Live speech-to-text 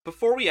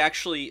Before we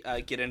actually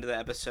get into the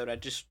episode,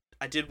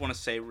 I did want to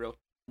say real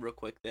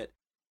quick that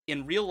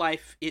in real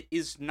life, it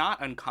is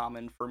not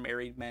uncommon for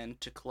married men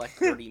to collect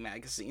dirty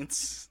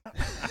magazines.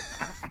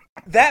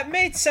 That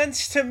made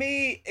sense to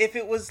me if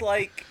it was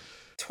like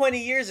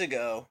 20 years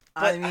ago,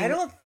 but I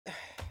don't.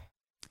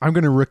 I'm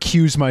going to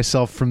recuse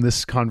myself from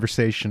this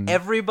conversation.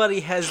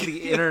 Everybody has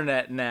the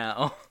internet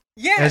now.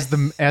 Yes.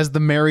 As the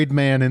married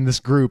man in this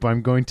group,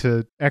 I'm going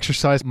to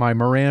exercise my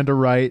Miranda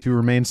right to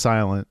remain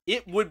silent.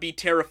 It would be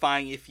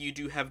terrifying if you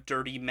do have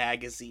dirty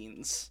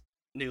magazines,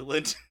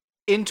 Newland.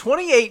 In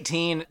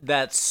 2018,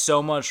 that's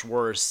so much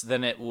worse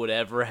than it would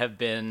ever have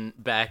been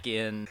back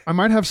in... I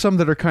might have some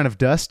that are kind of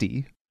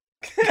dusty.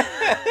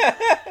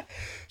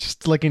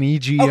 Just like an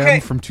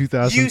EGM from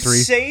 2003. You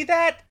say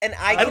that, and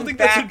I don't think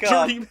back that's a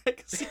up. dirty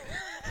magazine.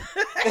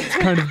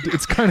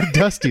 It's kind of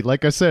dusty.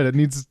 Like I said, it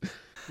needs to be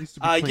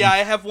cleaned. Yeah, I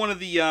have one of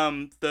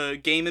the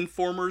Game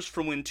Informers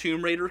from when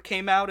Tomb Raider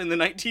came out in the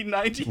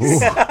 1990s.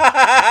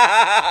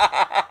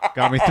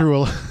 Got me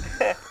through a...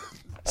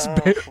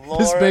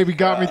 This baby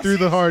got me through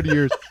the hard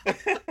years.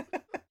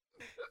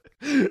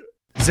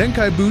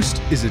 Zenkai Boost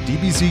is a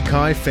DBZ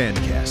Kai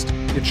fancast.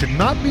 It should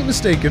not be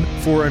mistaken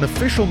for an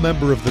official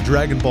member of the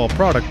Dragon Ball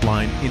product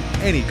line in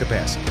any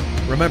capacity.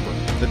 Remember,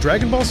 the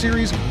Dragon Ball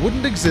series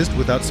wouldn't exist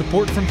without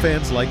support from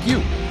fans like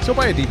you, so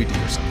buy a DVD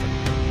or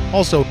something.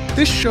 Also,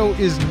 this show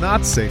is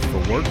not safe for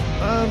work,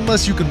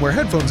 unless you can wear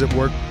headphones at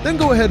work, then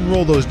go ahead and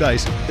roll those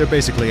dice. They're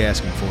basically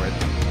asking for it.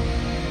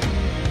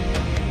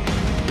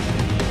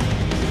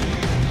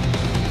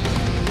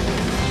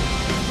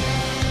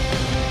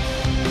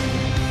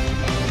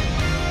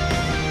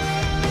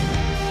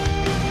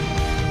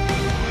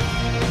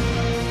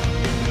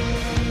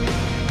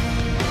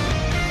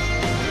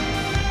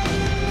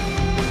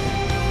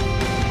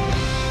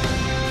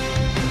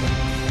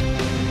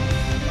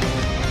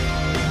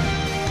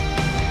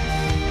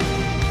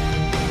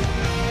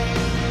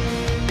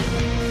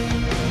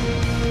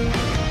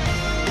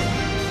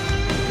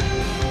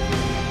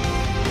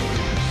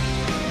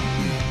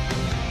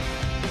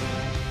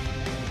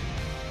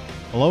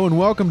 Hello and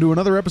welcome to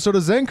another episode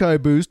of Zenkai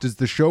Boost. It's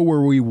the show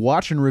where we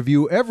watch and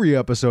review every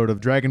episode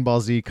of Dragon Ball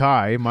Z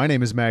Kai. My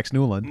name is Max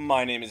Newland.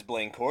 My name is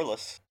Blaine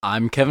Corliss.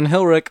 I'm Kevin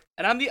Hilrich.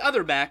 And I'm the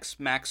other Max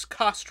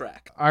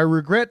Kostrak. I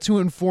regret to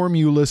inform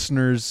you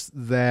listeners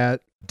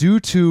that due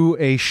to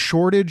a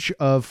shortage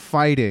of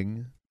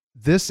fighting,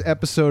 this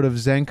episode of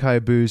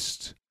Zenkai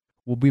Boost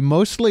will be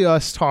mostly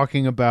us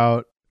talking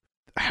about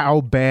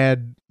how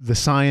bad the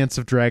science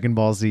of Dragon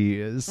Ball Z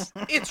is.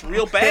 It's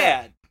real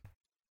bad.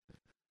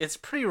 It's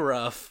pretty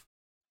rough.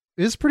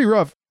 It's pretty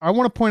rough. I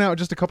want to point out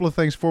just a couple of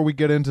things before we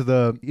get into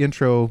the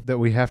intro that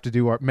we have to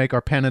do, make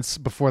our penance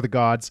before the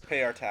gods.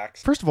 Pay our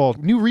tax. First of all,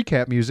 new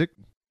recap music.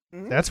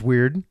 Mm-hmm. That's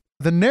weird.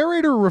 The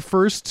narrator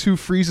refers to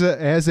Frieza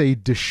as a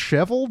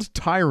disheveled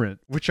tyrant,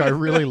 which I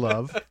really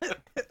love.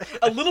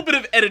 A little bit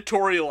of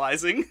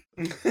editorializing.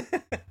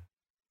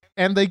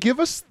 And they give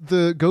us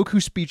the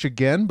Goku speech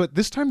again, but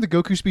this time the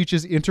Goku speech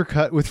is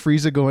intercut with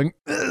Frieza going,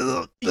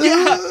 "Ugh,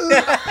 yeah,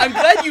 I'm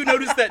glad you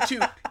noticed that too.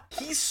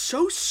 He's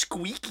so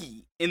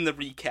squeaky in the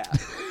recap.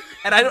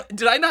 And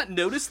did I not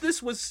notice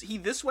this? Was he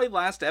this way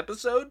last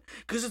episode?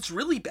 Because it's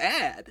really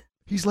bad.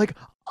 He's like,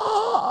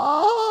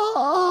 ah.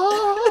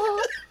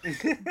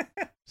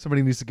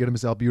 Somebody needs to get him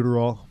his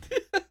albuterol.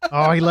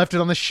 Oh, he left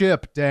it on the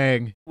ship.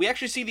 Dang. We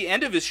actually see the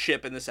end of his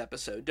ship in this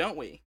episode, don't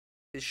we?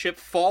 His ship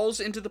falls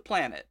into the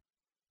planet.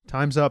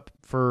 Time's up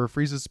for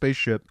Frieza's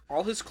spaceship.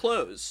 All his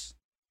clothes.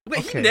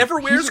 Wait, Okay. he never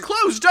wears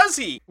clothes, does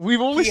he? We've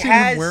only seen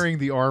him wearing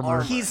the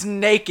armor. He's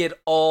naked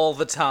all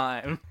the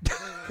time.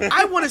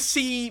 I want to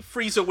see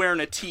Frieza wearing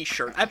a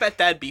t-shirt. I bet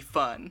that'd be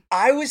fun.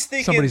 I was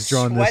thinking Somebody's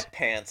drawing this.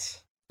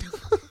 sweatpants.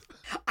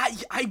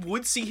 I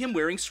would see him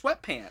wearing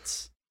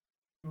sweatpants.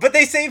 But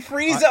they say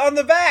Frieza on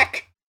the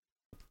back.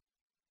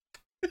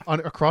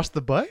 Across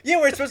the butt? Yeah,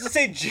 where it's supposed to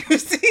say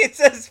juicy, it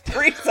says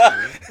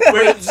Frieza.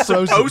 Where it's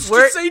Frozen. supposed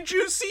to say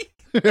juicy?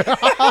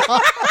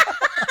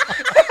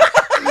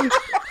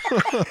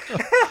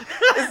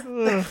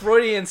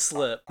 Freudian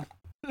slip.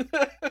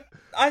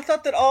 I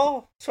thought that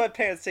all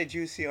sweatpants say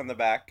juicy on the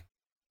back.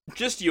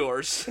 Just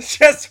yours.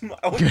 Just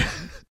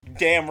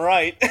damn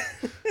right.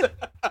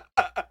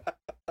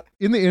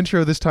 In the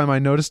intro this time, I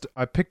noticed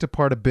I picked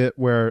apart a bit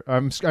where I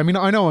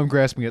know I'm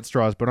grasping at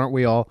straws, but aren't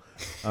we all?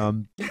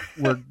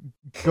 Where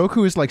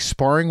Goku is like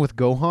sparring with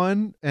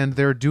Gohan, and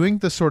they're doing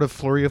the sort of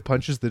flurry of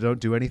punches that don't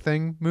do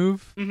anything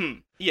move.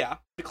 Mm-hmm. Yeah,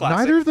 the classic.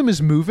 Neither of them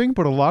is moving,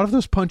 but a lot of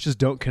those punches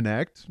don't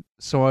connect.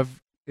 So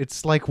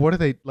it's like, what are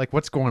they like?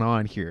 What's going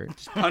on here?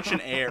 Just punch in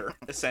air,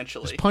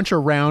 essentially. Just punch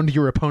around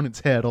your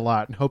opponent's head a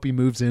lot and hope he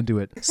moves into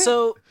it.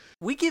 So,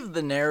 we give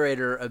the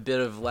narrator a bit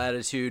of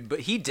latitude, but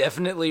he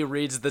definitely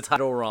reads the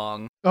title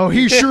wrong. Oh,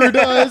 he sure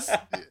does.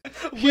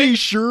 He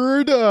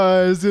sure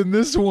does. In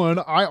this one,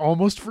 I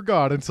almost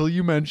forgot until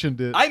you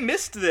mentioned it. I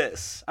missed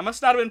this. I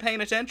must not have been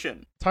paying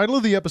attention. Title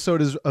of the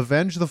episode is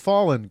Avenge the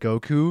Fallen,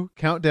 Goku,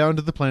 Countdown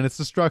to the Planet's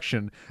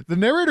Destruction. The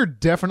narrator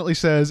definitely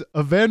says,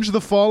 Avenge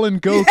the Fallen,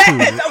 Goku.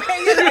 Yes,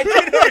 okay, yeah, I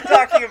do know what you're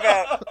talking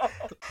about.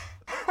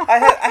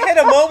 I had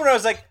a moment where I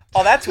was like,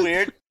 "Oh, that's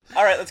weird."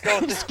 All right, let's go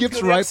with this.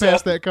 Skips right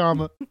past that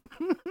comma.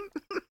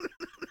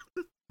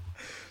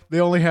 They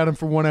only had him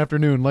for one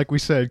afternoon, like we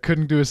said.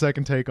 Couldn't do a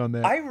second take on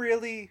that. I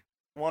really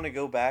want to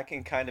go back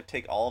and kind of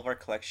take all of our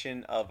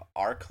collection of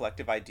our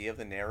collective idea of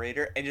the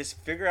narrator and just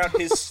figure out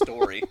his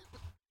story.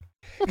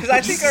 Because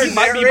I think our He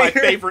might narrator be my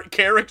favorite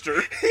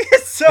character.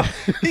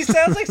 he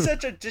sounds like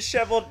such a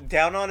disheveled,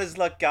 down on his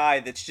luck guy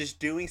that's just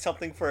doing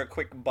something for a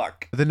quick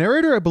buck. The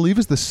narrator, I believe,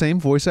 is the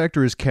same voice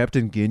actor as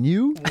Captain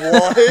Ginyu.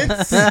 What?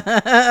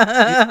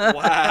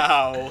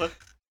 Wow. I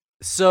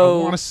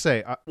So want to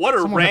say, What a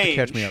someone have to range.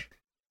 catch me up.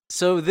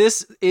 So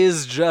this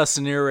is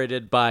just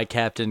narrated by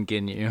Captain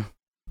Ginyu.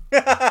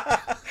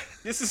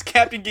 This is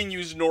Captain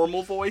Ginyu's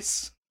normal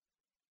voice.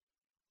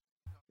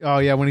 Oh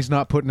yeah, when he's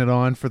not putting it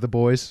on for the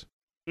boys.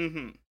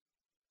 Mm-hmm.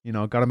 You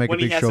know, got to make When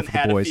a he big show hasn't for the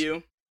had a boys.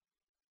 few.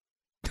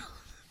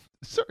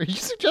 So, are you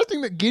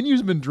suggesting that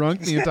Ginyu's been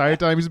drunk the entire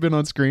time he's been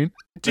on screen?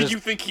 Did you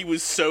think he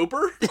was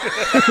sober?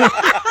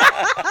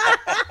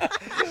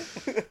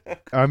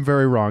 I'm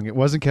very wrong. It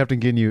wasn't Captain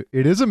Ginyu.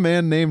 It is a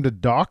man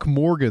named Doc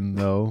Morgan,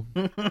 though.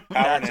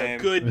 That's name.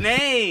 a good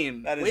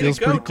name. That is Way Feels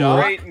to go, pretty cool.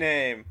 Doc. Great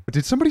name.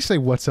 Did somebody say,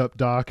 "What's up,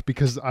 Doc?"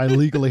 Because I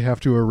legally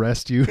have to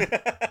arrest you.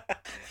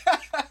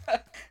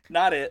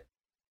 Not it.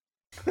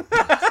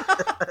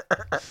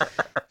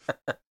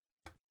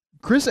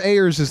 Chris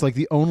Ayers is like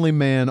the only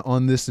man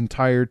on this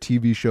entire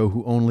TV show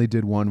who only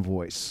did one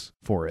voice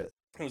for it.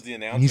 Who's the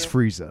announcer? And he's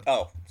Frieza.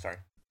 Oh, sorry.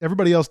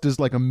 Everybody else does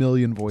like a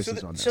million So,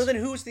 voices on this. so then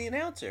who's the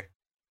announcer?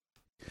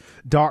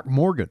 Doc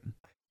Morgan.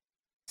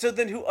 So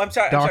then who? I'm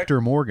sorry.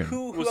 Dr. Morgan.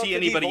 Who Was else he did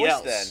anybody voice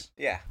else? Then?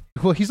 Yeah.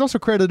 Well, he's also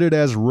credited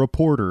as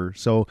reporter,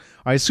 so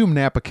I assume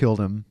Nappa killed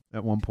him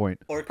at one point.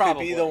 Or it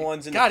Probably. could be the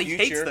ones in God, the he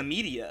future. hates the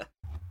media.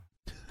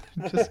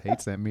 Just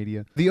hates that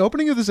media. The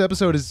opening of this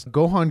episode is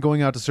Gohan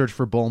going out to search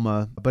for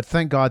Bulma, but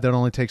thank God that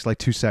only takes like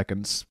 2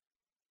 seconds.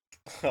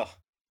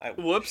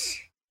 Whoops.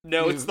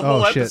 No, it's the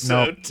whole Oh shit, episode.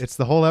 no. It's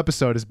the whole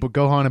episode is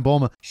Gohan and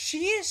Bulma.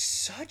 She is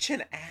such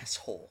an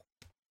asshole.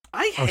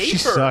 I Oh, hate she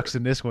her. sucks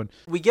in this one.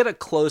 We get a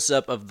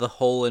close-up of the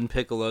hole in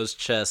Piccolo's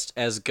chest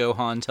as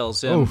Gohan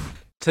tells him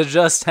Oof. to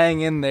just hang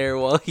in there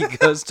while he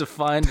goes to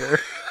find her.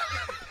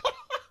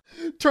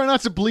 Try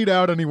not to bleed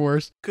out any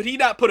worse. Could he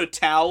not put a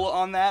towel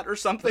on that or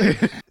something?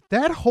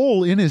 That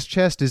hole in his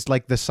chest is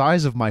like the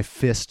size of my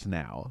fist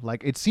now.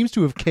 Like, it seems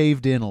to have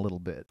caved in a little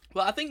bit.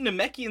 Well, I think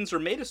Namekians are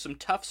made of some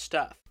tough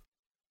stuff.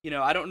 You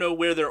know, I don't know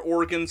where their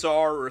organs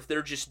are or if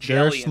they're just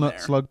They're jelly in there.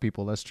 slug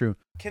people, that's true.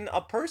 Can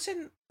a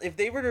person, if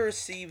they were to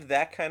receive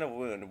that kind of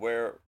wound,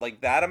 where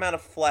like that amount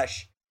of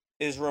flesh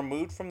is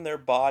removed from their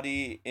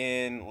body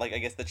in like I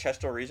guess the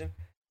chest or region,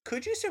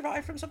 could you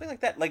survive from something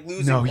like that? Like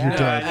losing No, that? you're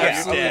dead.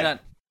 Absolutely Yeah.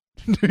 not.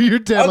 You're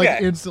dead like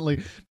Okay.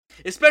 instantly.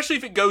 Especially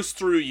if it goes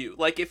through you.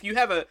 Like, if you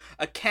have a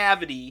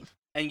cavity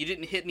and you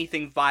didn't hit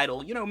anything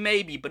vital, you know,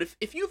 maybe. But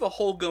if you have a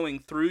hole going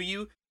through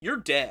you, you're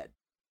dead.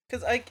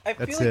 Because I feel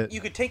That's like it.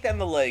 you could take that in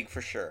the leg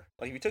for sure.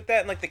 Like if you took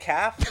that in like the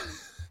calf,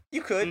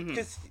 you could. Mhm.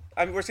 Because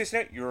I mean, worst case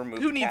scenario, you remove.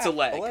 Who the needs calf, a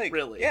leg,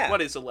 really? Yeah.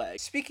 What is a leg?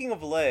 Speaking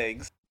of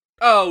legs,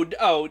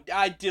 Oh,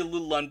 I did a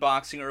little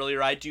unboxing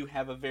earlier. I do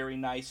have a very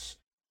nice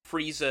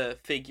Frieza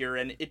figure,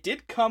 and it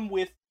did come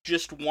with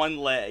just one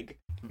leg.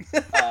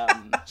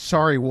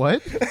 Sorry,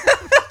 what?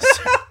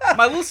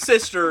 My little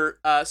sister,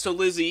 so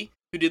Lizzie,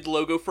 who did the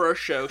logo for our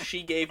show,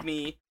 she gave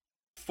me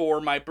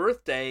for my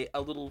birthday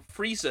a little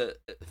Frieza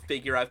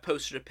figure. I've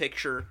posted a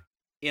picture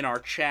in our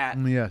chat,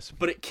 Yes.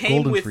 but it came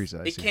Golden with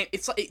Frieza, I it see. came.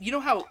 It's like, you know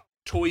how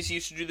toys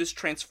used to do this,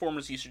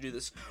 Transformers used to do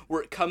this,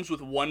 where it comes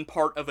with one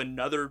part of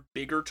another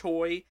bigger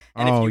toy,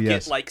 and Oh, if you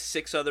yes. get like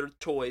 6 other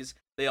toys,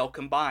 they all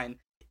combine.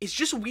 It's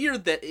just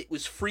weird that it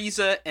was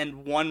Frieza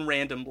and one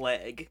random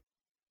leg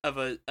of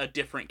a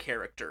different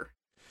character.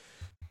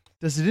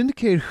 Does it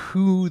indicate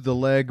who the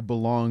leg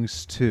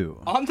belongs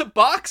to? On the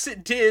box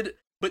it did,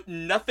 but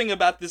nothing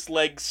about this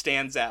leg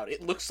stands out.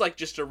 It looks like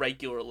just a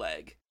regular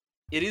leg.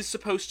 It is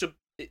supposed to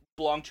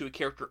belong to a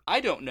character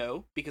I don't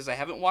know, because I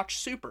haven't watched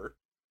Super,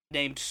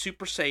 named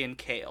Super Saiyan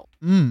Kale,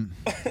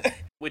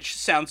 which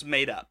sounds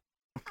made up.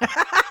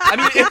 I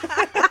mean,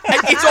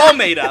 it's all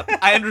made up.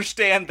 I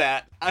understand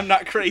that. I'm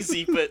not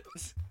crazy, but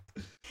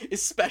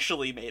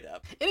especially made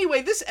up.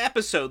 Anyway, this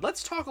episode,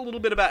 let's talk a little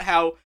bit about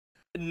how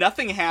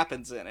nothing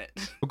happens in it.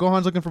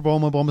 Gohan's looking for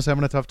Bulma. Bulma's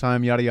having a tough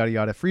time, yada, yada,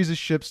 yada. Frieza's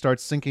ship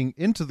starts sinking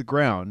into the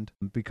ground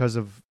because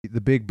of the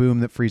big boom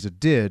that Frieza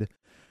did.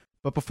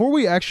 But before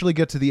we actually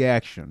get to the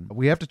action,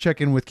 we have to check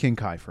in with King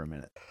Kai for a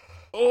minute.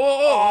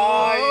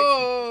 I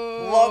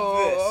love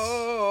this.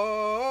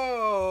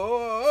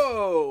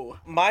 Oh,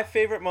 My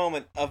favorite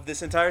moment of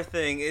this entire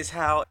thing is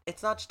how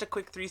it's not just a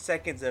quick 3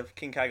 seconds of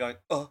King Kai going,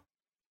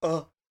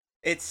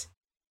 It's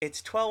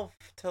 12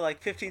 to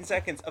like 15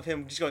 seconds of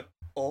him just going,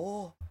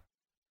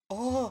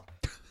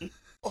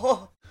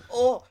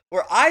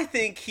 where I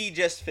think he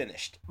just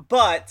finished.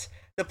 But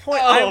the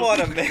point I Oh.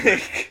 want to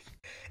make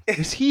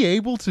Is he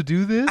able to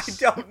do I this?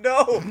 don't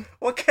know.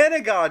 What can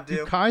a god Do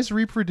do? Kais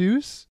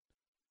reproduce?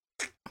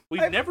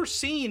 We've never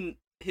seen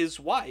his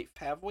wife,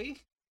 have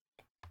we?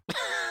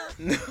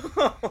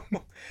 No.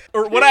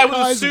 Or what I would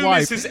Kai's assume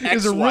wife is his ex-wife.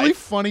 is a really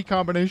funny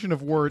combination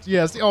of words.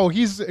 Yes. Oh,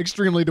 he's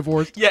extremely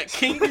divorced. Yeah,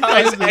 King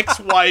Kai's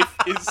ex-wife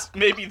is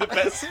maybe the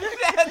best.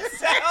 That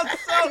sounds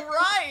so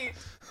right.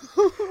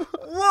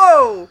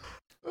 Whoa.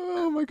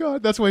 Oh my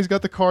god, that's why he's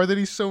got the car that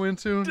he's so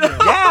into.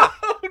 Yeah.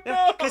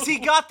 No. Because he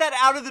got that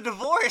out of the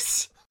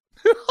divorce.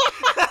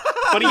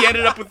 But he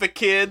ended up with the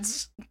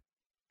kids,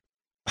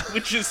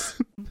 which is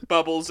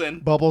Bubbles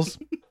and Bubbles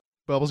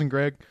and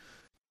Greg.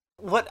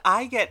 What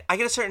I get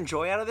a certain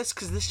joy out of this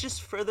because this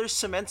just further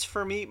cements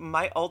for me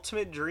my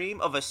ultimate dream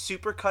of a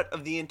supercut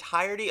of the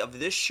entirety of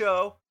this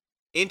show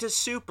into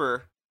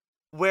Super,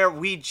 where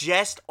we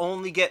just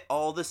only get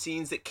all the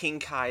scenes that King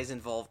Kai is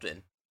involved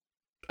in.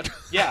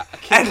 yeah, a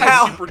King And Kai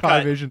how- Supercut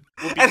Kai Vision.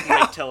 will be and great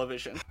how-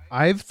 television.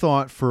 I've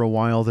thought for a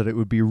while that it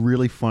would be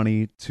really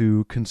funny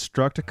to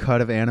construct a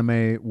cut of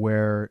anime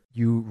where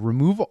you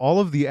remove all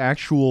of the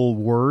actual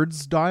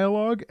words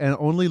dialogue and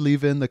only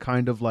leave in the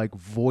kind of like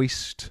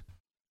voiced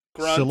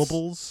Grunts.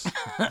 syllables.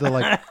 The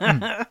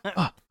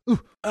like,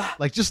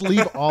 like just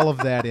leave all of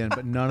that in,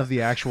 but none of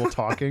the actual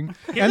talking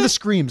and the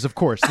screams, of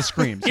course, the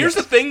screams. Here's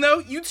yes. the thing, though: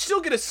 you'd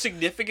still get a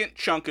significant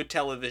chunk of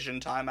television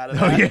time out of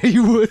Oh that. yeah,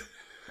 you would.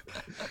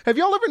 Have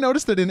y'all ever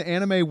noticed that in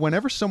anime,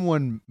 whenever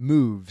someone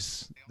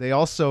moves, they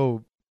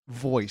also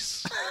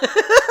voice?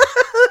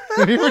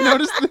 Have you ever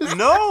noticed this?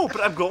 No,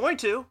 but I'm going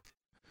to.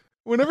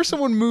 Whenever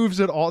someone moves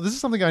at all, this is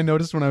something I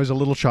noticed when I was a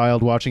little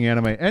child watching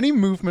anime. Any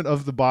movement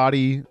of the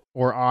body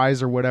or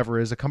eyes or whatever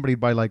is accompanied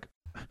by like.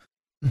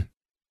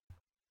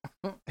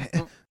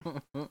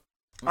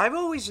 I've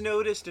always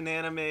noticed in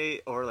anime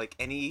or like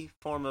any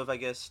form of, I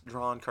guess,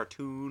 drawn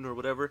cartoon or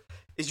whatever,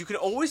 is you can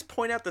always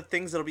point out the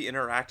things that'll be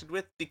interacted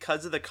with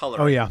because of the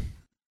color. Oh yeah,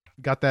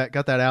 got that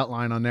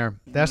outline on there.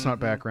 That's not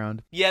Mhm.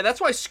 background. Yeah,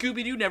 that's why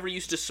Scooby-Doo never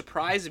used to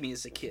surprise me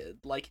as a kid.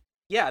 Like,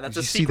 yeah, that's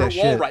You a see secret that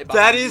wall shit. right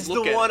behind That you. is the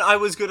Look at one it. I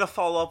was gonna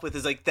follow up with.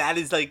 Is like that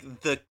is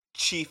like the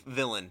chief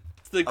villain.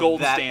 It's the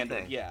gold that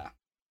standard. thing. Yeah.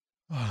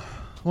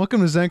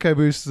 Welcome to Zenkai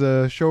Boost,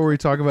 the show where we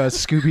talk about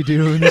Scooby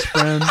Doo and his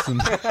friends.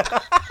 And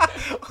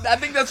I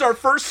think that's our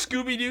first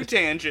Scooby-Doo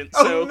tangent.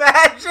 So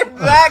Imagine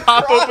that.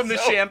 pop open the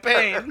crossover.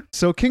 champagne.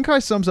 so King Kai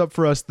sums up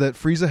for us that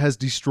Frieza has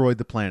destroyed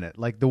the planet.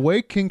 Like the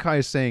way King Kai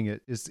is saying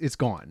it is, it's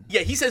gone.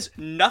 Yeah, he says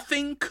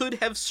nothing could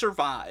have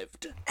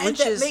survived. And Which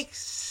that is- makes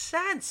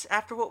sense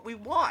after what we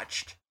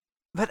watched.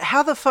 But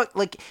how the fuck,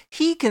 like,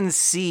 he can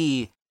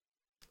see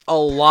a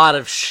lot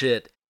of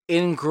shit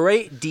in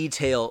great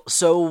detail.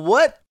 So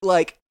what,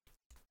 like,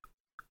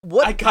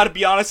 what? I gotta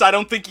be honest, I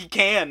don't think he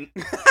can.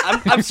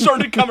 I'm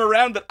starting to come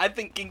around that I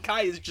think King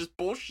Kai is just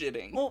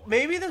bullshitting. Well,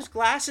 maybe those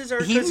glasses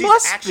are He because he's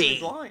must actually be.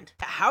 blind.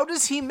 How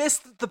does he miss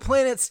that the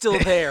planet's still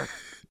there?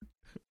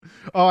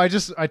 Oh, I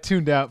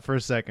tuned out for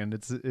a second.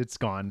 It's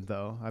gone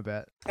though. I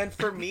bet. And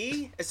for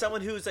me, as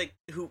someone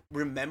who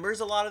remembers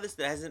a lot of this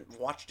that hasn't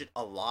watched it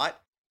a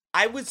lot,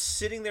 I was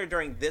sitting there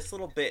during this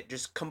little bit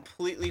just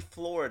completely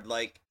floored.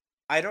 Like,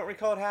 I don't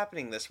recall it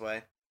happening this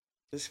way.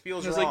 This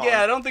feels I was wrong. like,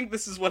 yeah, I don't think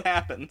this is what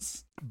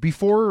happens.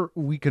 Before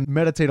we can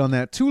meditate on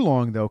that too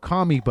long, though,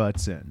 Kami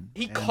butts in.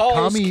 He And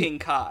calls Kami, King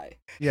Kai.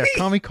 Yeah,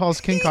 Kami calls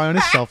King Kai on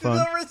his cell hacked phone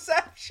the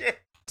reception.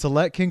 to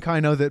let King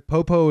Kai know that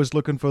Popo is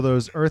looking for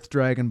those Earth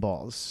Dragon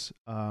Balls.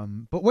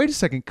 But wait a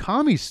second,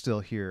 Kami's still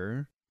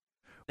here,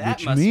 That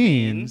which must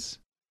means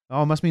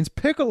must means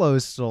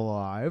Piccolo's still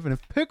alive, and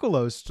if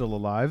Piccolo's still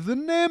alive,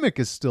 then Namek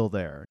is still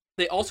there.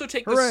 They also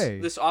take Hooray.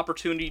 this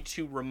opportunity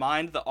to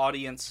remind the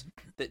audience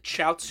that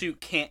Chaozu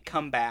can't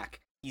come back.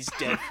 He's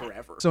dead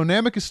forever. So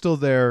Namek is still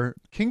there.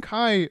 King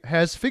Kai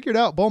has figured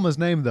out Bulma's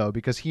name, though,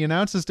 because he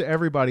announces to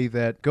everybody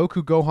that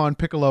Goku, Gohan,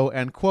 Piccolo,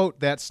 and, quote,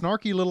 that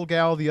snarky little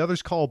gal the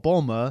others call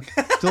Bulma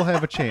still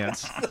have a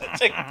chance.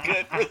 Such a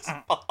good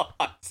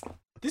response.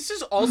 This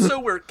is also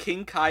where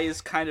King Kai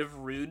is kind of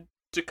rude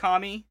to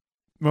Kami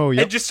Oh,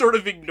 yeah. and just sort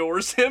of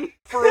ignores him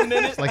for a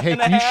minute. Like, hey,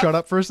 and a can you half. shut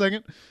up for a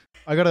second?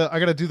 I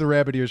gotta do the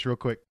rabbit ears real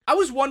quick. I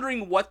was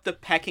wondering what the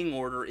pecking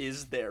order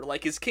is there.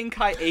 Like, is King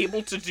Kai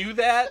able to do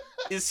that?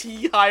 Is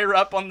he higher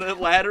up on the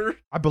ladder?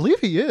 I believe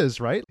he is,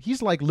 right?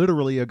 He's like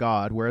literally a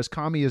god, whereas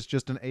Kami is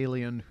just an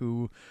alien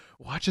who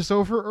watches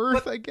over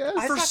Earth, I guess.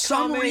 I For thought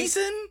some Kami-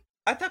 reason?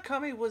 I thought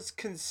Kami was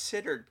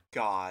considered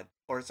God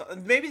or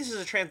something. Maybe this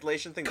is a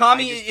translation thing. that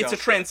Kami, I just it's a don't get.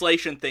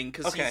 translation thing,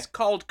 because Okay. he's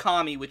called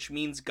Kami, which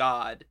means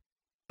God.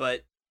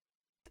 But,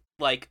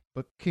 like,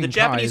 But King the Kai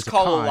Japanese is a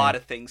call a Kai. lot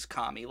of things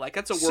Kami. Like,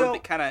 that's a So- word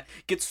that kind of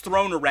gets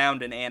thrown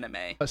around in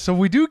anime. So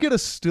we do get a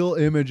still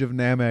image of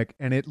Namek,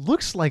 and it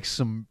looks like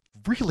some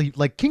really,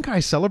 like King Kai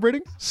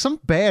celebrating.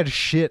 Some bad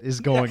shit is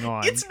going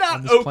on. It's on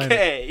not this planet.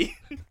 okay.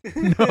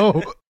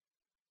 No.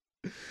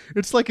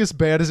 It's like as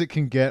bad as it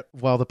can get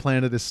while the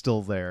planet is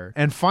still there.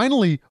 And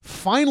finally,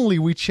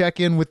 we check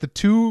in with the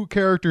two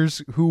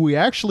characters who we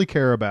actually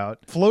care about,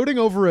 floating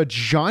over a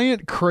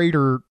giant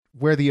crater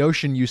where the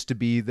ocean used to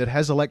be that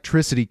has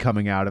electricity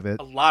coming out of it.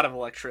 A lot of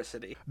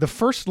electricity. The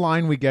first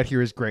line we get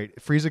here is great.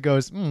 Frieza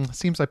goes,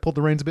 seems I pulled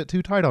the reins a bit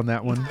too tight on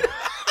that one.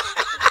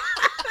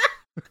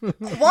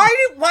 Why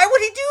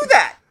would he do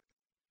that?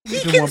 He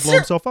didn't want to blow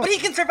himself up. But he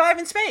can survive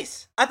in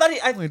space. I thought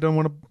He don't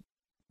want to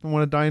don't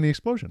want to die in the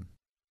explosion.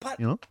 But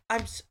You know?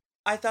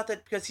 I thought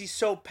that because he's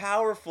so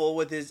powerful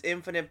with his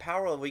infinite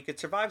power level, he could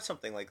survive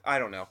something like, I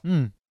don't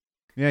know.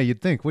 Yeah,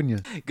 you'd think, wouldn't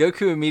you?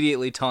 Goku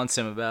immediately taunts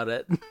him about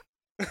it.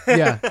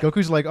 Yeah,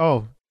 Goku's like,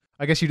 oh,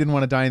 I guess you didn't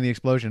want to die in the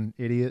explosion,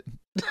 idiot.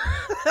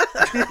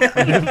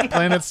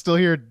 Planet's still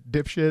here,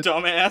 dipshit.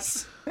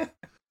 Dumbass.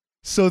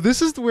 So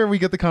this is where we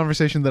get the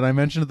conversation that I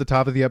mentioned at the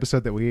top of the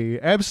episode that we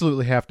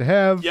absolutely have to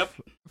have. Yep.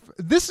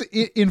 This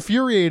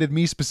infuriated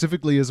me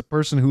specifically as a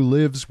person who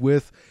lives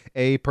with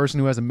a person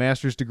who has a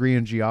master's degree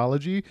in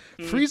geology.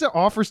 Frieza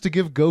offers to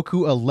give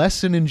Goku a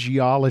lesson in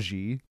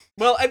geology.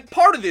 Well, and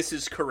part of this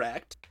is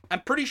correct.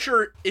 I'm pretty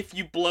sure if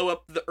you blow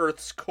up the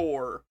Earth's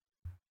core,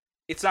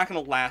 it's not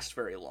going to last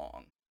very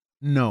long.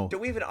 No. Do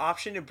we have an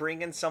option to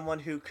bring in someone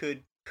who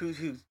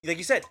like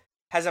you said,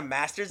 has a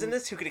master's in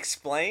this, who could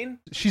explain?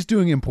 She's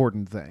doing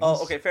important things.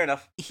 Oh, okay, fair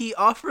enough. He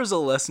offers a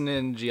lesson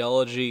in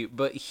geology,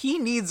 but he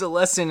needs a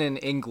lesson in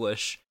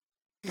English.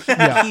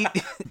 Yeah.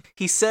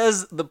 He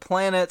says the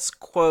planet's,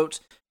 quote,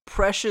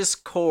 precious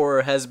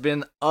core has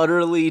been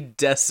utterly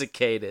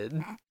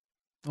desiccated.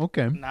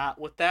 Okay.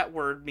 Not what that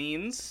word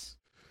means.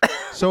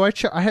 So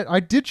I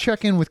did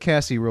check in with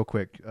Cassie real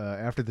quick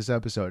after this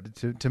episode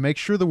to make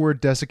sure the word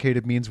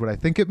desiccated means what I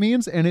think it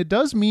means, and it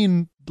does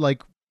mean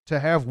like to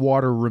have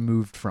water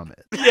removed from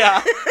it.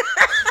 Yeah.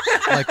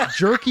 Like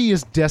jerky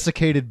is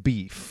desiccated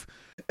beef.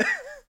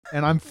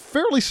 And I'm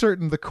fairly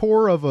certain the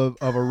core of a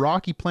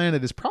rocky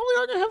planet is probably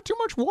not going to have too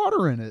much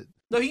water in it.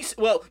 No,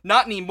 well,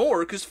 not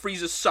anymore, because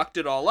Frieza sucked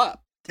it all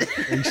up.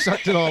 And he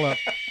sucked it all up.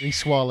 And he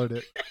swallowed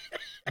it.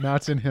 Now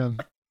it's in him.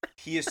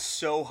 He is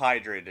so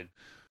hydrated.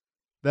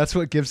 That's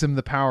what gives him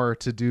the power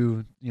to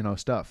do,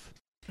 stuff.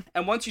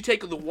 And once you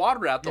take the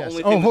water out, the Yes.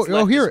 only thing that's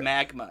left here. is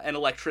magma and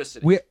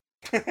electricity.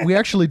 We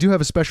actually do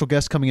have a special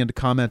guest coming in to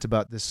comment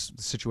about this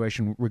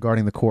situation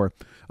regarding the core.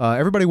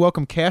 Everybody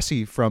welcome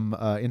Cassie from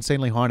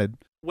Insanely Haunted.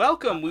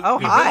 Welcome. We Oh,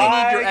 really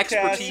hi. need your Hi,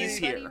 expertise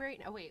Cassie. here. Right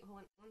now. Wait, hold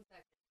on 1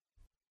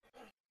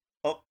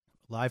 second.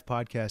 Live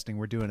podcasting,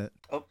 we're doing it.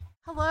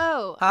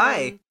 Hello.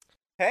 Hi.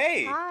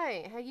 Hey,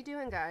 Hi. How you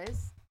doing,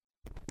 guys?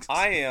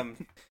 I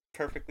am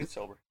perfectly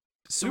sober.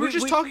 So We were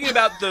just talking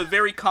about the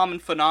very common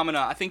phenomena.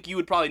 I think you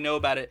would probably know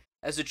about it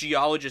as a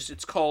geologist.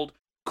 It's called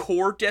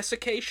core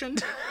desiccation.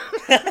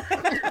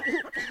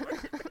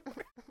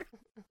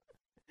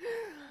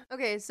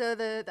 Okay, so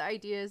the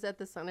idea is that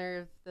the center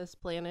of this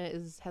planet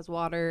has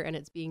water and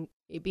it's being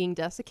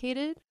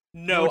desiccated.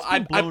 No, it's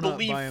been I blown up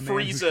believe by a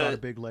man who shot a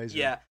Frieza. big laser.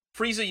 Yeah,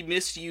 Frieza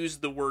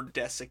misused the word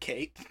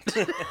desiccate.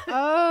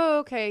 Oh,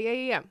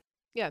 okay.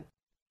 Yeah.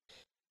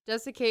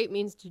 Desiccate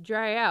means to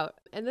dry out.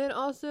 And then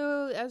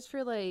also, as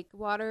for like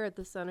water at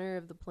the center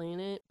of the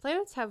planet,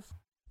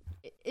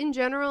 in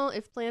general,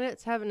 if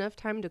planets have enough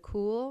time to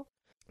cool,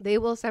 they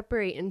will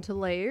separate into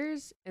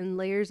layers and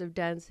layers of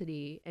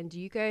density. And do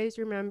you guys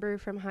remember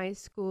from high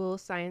school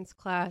science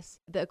class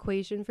the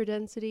equation for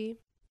density?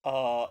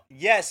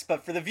 Yes,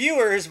 but for the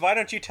viewers, why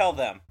don't you tell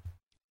them?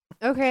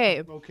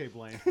 Okay. Okay,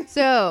 Blaine.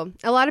 So,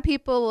 a lot of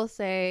people will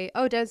say,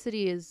 oh,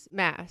 density is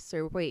mass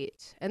or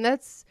weight. And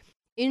that's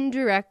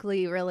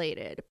indirectly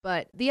related,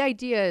 but the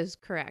idea is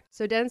correct.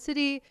 So,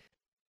 density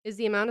is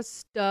the amount of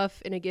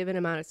stuff in a given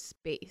amount of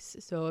space.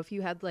 So, if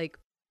you had like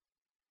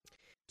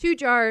 2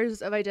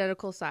 jars of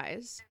identical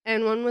size,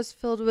 and one was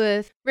filled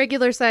with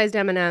regular sized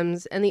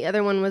M&Ms, and the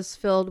other one was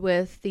filled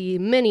with the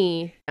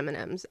mini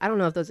M&Ms. I don't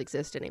know if those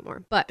exist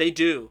anymore, but They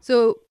do.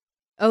 so,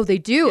 oh, they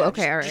do? Yeah,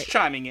 Okay, all right. Just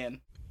chiming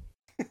in.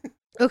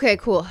 Okay,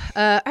 cool.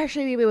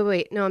 Actually,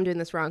 wait. No, I'm doing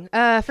this wrong.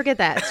 Forget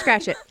that.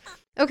 Scratch it.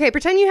 Okay,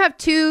 pretend you have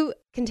 2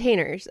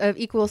 containers of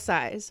equal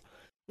size.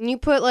 And you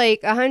put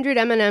like 100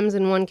 M&Ms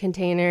in one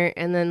container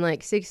and then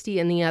like 60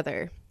 in the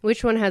other.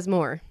 Which one has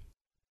more?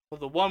 Well,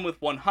 the one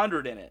with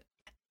 100 in it.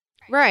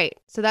 Right.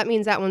 So that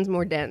means that one's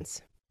more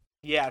dense.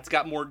 Yeah, it's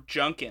got more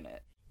junk in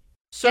it.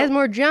 It has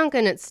more junk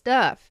in its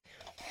stuff.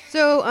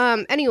 So,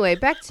 anyway,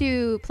 back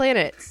to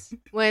planets.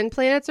 When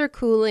planets are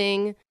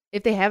cooling,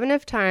 if they have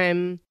enough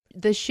time,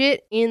 the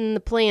shit in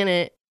the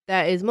planet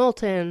that is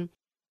molten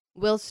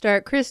will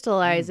start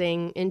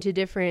crystallizing into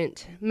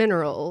different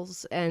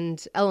minerals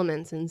and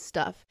elements and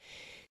stuff.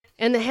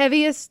 And the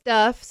heaviest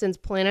stuff, since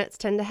planets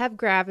tend to have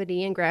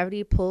gravity and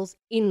gravity pulls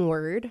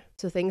inward,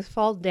 so things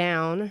fall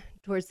down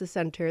towards the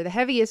center, the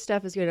heaviest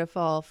stuff is going to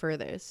fall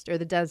furthest, or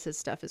the densest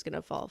stuff is going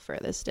to fall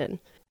furthest in.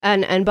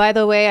 And by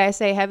the way, I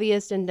say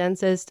heaviest and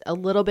densest a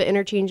little bit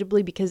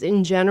interchangeably because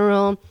in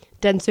general,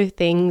 denser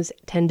things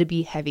tend to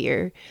be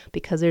heavier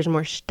because there's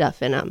more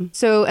stuff in them.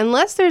 So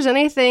unless there's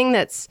anything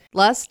that's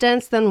less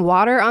dense than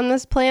water on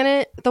this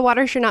planet, the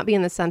water should not be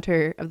in the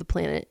center of the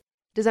planet.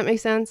 Does that make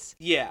sense?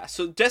 Yeah,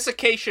 so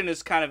desiccation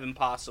is kind of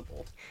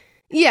impossible.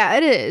 Yeah,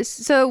 it is.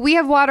 So we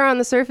have water on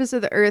the surface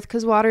of the Earth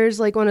because water is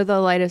like one of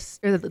the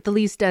lightest or the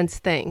least dense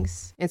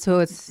things, and so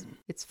it's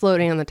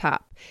floating on the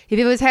top. If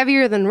it was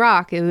heavier than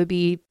rock, it would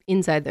be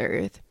inside the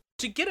Earth.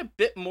 To get a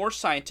bit more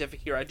scientific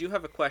here, I do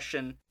have a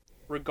question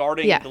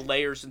regarding the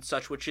layers and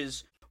such, which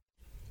is,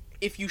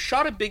 if you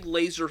shot a big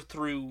laser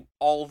through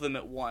all of them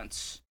at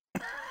once,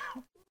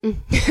 Do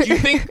you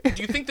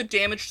think the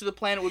damage to the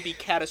planet would be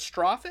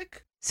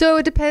catastrophic? So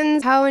it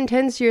depends how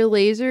intense your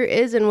laser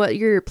is and what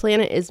your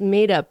planet is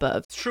made up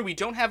of. It's true, we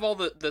don't have all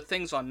the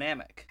things on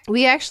Namek.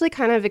 We actually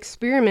kind of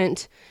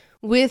experiment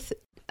with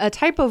a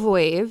type of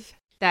wave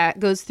that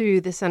goes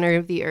through the center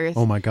of the Earth.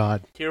 Oh my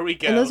god. Here we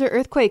go. And those are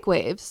earthquake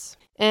waves.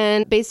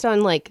 And based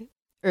on like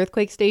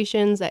earthquake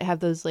stations that have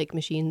those like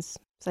machines,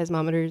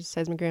 seismometers,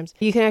 seismograms,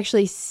 you can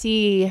actually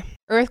see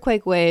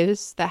earthquake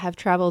waves that have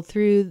traveled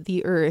through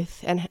the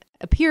Earth and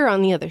appear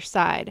on the other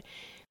side.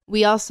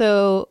 We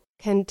also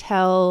can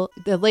tell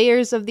the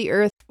layers of the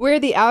Earth where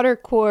the outer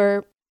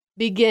core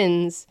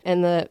begins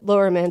and the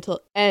lower mantle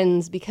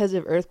ends because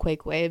of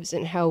earthquake waves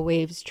and how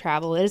waves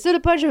travel. It's a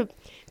bunch of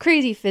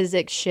crazy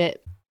physics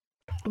shit.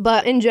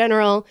 But in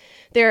general,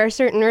 there are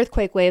certain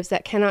earthquake waves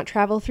that cannot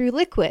travel through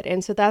liquid.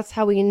 And so that's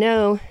how we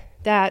know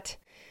that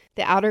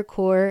the outer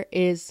core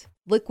is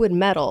liquid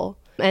metal.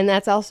 And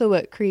that's also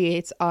what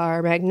creates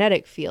our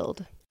magnetic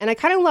field. And I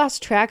kind of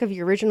lost track of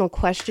your original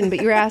question,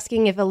 but you're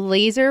asking if a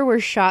laser were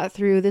shot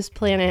through this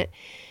planet,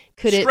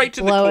 could Straight it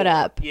to the blow it core.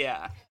 up?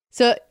 Yeah.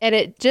 So, and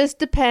it just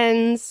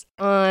depends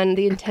on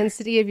the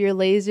intensity of your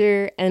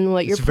laser and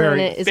what your It's very,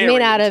 planet is very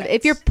made out of. intense.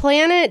 If your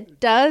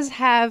planet does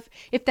have,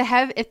 if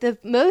the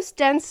most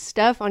dense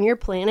stuff on your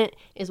planet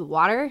is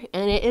water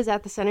and it is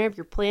at the center of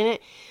your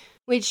planet,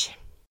 which,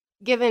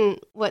 given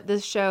what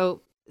this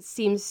show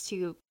seems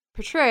to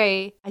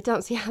portray, I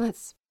don't see how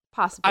that's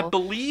possible. I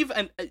believe,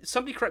 and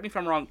somebody correct me if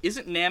I'm wrong,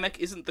 isn't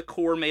the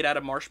core made out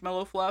of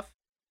marshmallow fluff?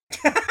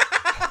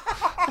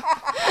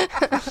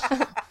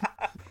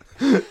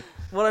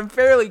 What I'm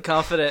fairly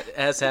confident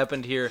has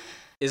happened here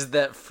is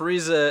that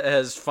Frieza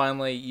has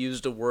finally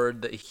used a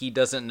word that he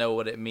doesn't know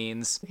what it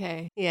means.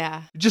 Okay,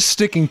 yeah. Just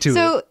sticking to it.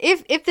 So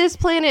if this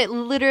planet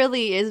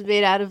literally is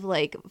made out of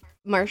like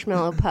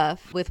marshmallow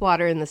puff with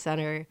water in the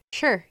center,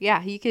 sure,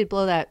 yeah, you could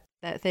blow that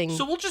thing.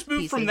 So we'll just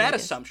move pieces, from I that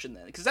guess. assumption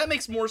then, because that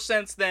makes more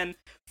sense than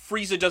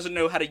Frieza doesn't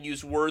know how to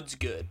use words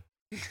good.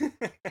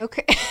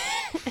 Okay.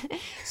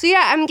 So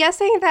yeah, I'm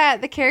guessing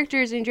that the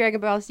characters in Dragon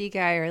Ball Z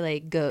Kai are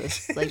like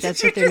ghosts. Like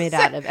that's what they're made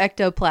out of. oh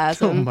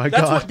Ectoplasm. my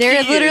That's god. what- They're He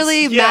is,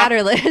 literally yeah.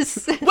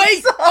 matterless.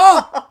 Wait!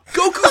 Oh!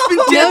 Goku's been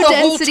dead No the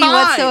whole density time!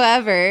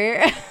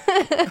 whatsoever.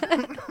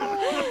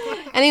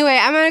 Anyway,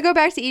 I'm gonna go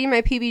back to eating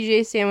my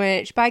PBJ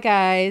sandwich. Bye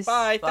guys.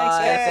 Bye, thanks, Bye,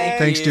 guys. thank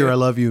Thanks, you. dear. I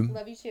love you.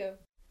 Love you too.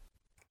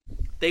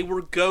 They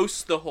were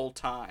ghosts the whole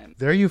time.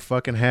 There you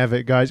fucking have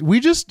it, guys. We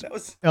just That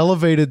was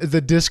elevated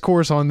the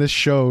discourse on this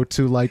show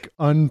to like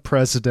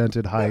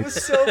unprecedented that was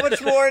heights. so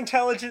much more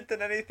intelligent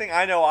than anything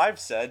I know I've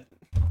said.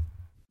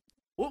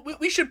 Well,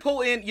 we should pull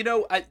in,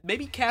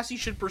 maybe Cassie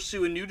should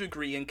pursue a new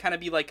degree and kind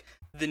of be like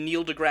the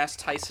Neil deGrasse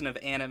Tyson of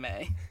anime.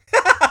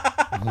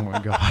 Oh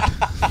my god.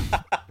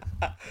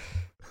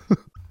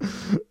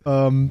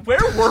 Where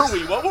were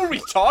we? What were we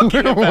talking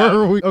Where about?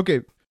 were we?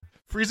 Okay.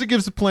 Frieza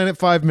gives the planet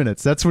 5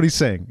 minutes. That's what he's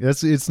saying.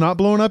 It's not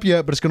blowing up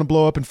yet, but it's going to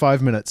blow up in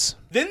 5 minutes.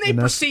 Then they And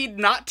that's- proceed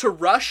not to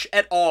rush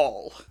at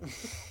all.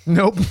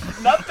 Nope.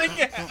 Nothing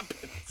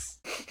happens.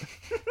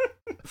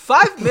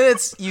 5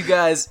 minutes, you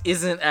guys,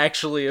 isn't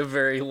actually a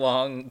very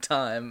long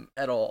time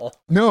at all.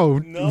 No,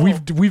 No.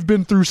 we've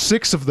been through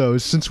 6 of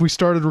those since we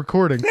started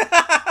recording.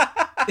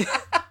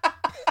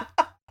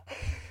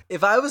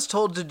 If I was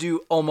told to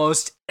do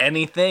almost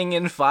anything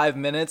in 5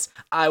 minutes,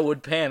 I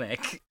would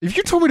panic. If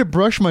you told me to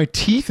brush my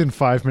teeth in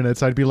 5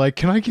 minutes, I'd be like,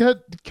 "Can I get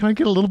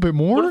a little bit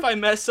more?" What if I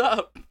mess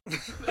up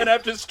and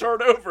have to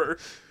start over?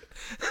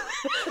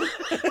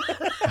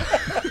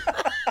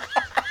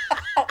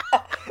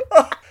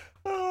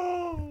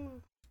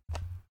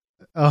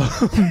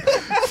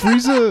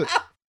 Frieza.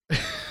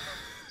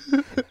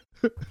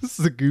 This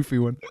is a goofy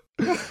one.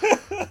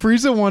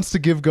 Frieza wants to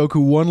give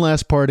Goku one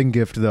last parting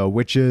gift, though,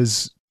 which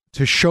is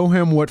to show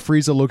him what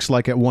Frieza looks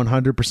like at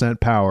 100%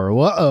 power.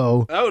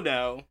 Uh-oh. Oh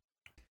no.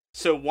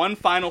 So one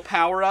final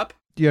power-up?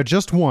 Yeah,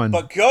 just one.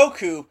 But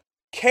Goku,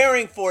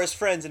 caring for his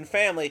friends and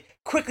family,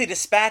 quickly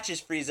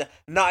dispatches Frieza,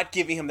 not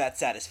giving him that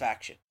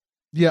satisfaction.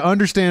 Yeah,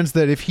 understands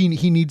that if he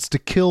needs to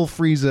kill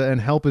Frieza and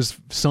help his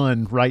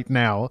son right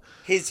now,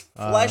 His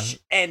flesh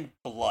and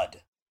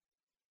blood.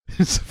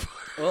 his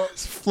Well,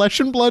 flesh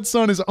and blood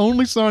son, his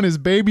only son, his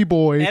baby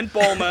boy. And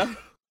Bulma.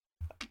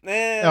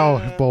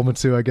 Oh, Bulma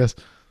too, I guess.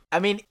 I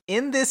mean,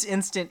 in this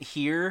instant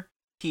here,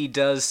 he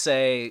does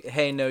say,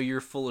 "Hey, no, you're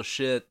full of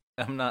shit.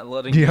 I'm not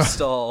letting Yeah. you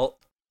stall."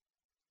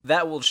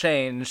 That will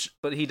change,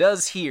 but he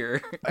does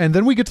here. And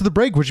then we get to the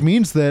break, which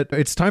means that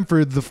it's time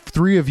for the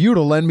 3 of you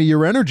to lend me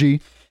your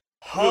energy.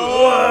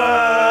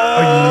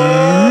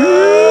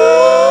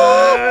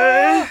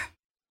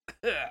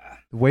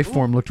 The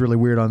waveform looked really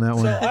weird on that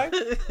So one.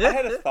 I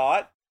had a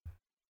thought.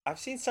 I've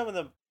seen some of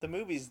the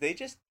movies. They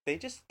just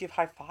give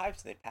high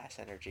fives and they pass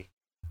energy.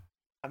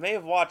 I may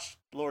have watched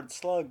Lord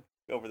Slug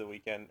over the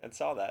weekend and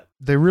saw that.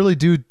 They really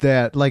do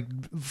that. Like,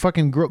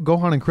 fucking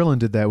Gohan and Krillin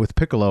did that with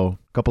Piccolo a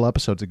couple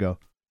episodes ago.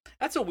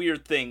 That's a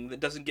weird thing that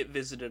doesn't get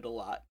visited a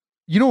lot.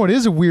 You know what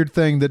is a weird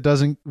thing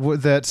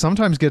that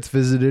sometimes gets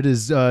visited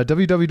is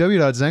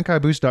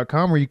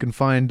www.zenkaiboost.com, where you can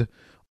find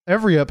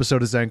every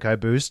episode of Zenkai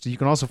Boost. You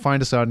can also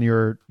find us on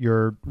your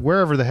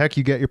wherever the heck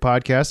you get your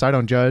podcasts. I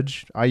don't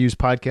judge. I use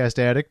Podcast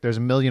Addict. There's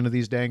a million of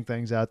these dang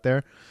things out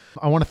there.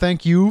 I want to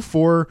thank you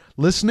for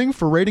listening,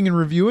 for rating and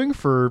reviewing,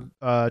 for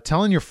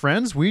telling your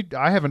friends.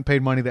 I haven't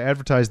paid money to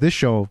advertise this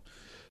show,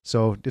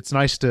 so it's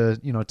nice to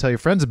tell your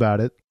friends about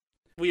it.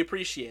 We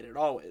appreciate it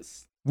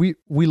always. We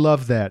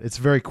love that. It's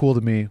very cool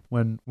to me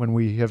when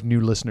we have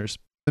new listeners.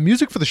 The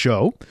music for the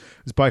show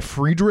is by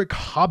Friedrich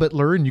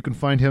Hobbitler, and you can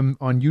find him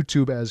on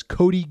YouTube as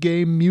Cody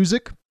Game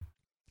Music.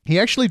 He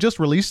actually just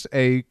released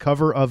a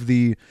cover of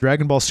the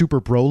Dragon Ball Super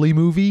Broly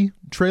movie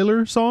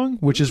trailer song,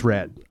 which is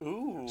rad.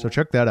 Ooh. So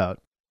check that out.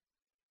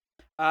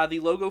 The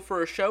logo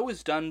for our show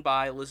is done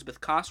by Elizabeth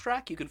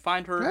Kostrach. You can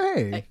find her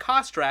at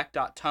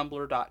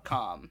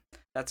kostrach.tumblr.com.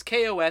 That's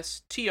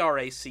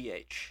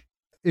KOSTRACH.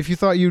 If you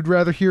thought you'd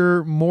rather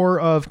hear more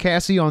of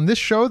Cassie on this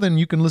show, then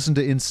you can listen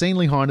to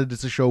Insanely Haunted.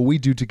 It's a show we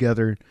do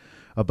together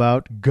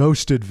about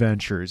ghost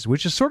adventures,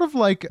 which is sort of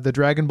like the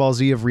Dragon Ball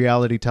Z of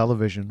reality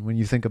television when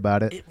you think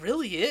about it. It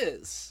really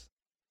is.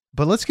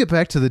 But let's get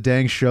back to the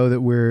dang show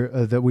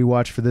that we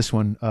watched for this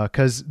one,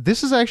 because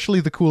this is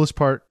actually the coolest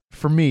part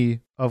for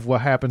me of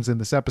what happens in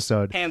this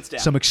episode. Hands down.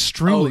 Some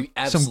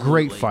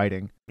great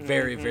fighting.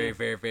 Very, very,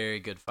 very, very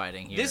good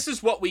fighting here. This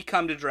is what we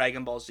come to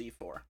Dragon Ball Z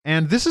for.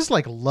 And this is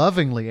like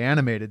lovingly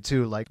animated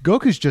too. Like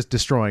Goku's just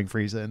destroying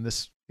Frieza in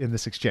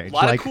this exchange. A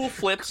lot of cool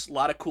flips, a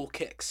lot of cool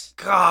kicks.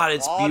 God,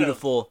 it's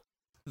beautiful.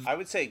 I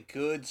would say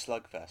good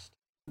slugfest.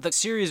 The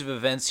series of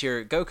events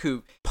here,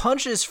 Goku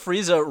punches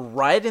Frieza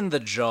right in the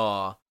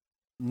jaw,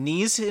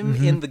 knees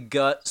him in the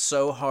gut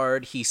so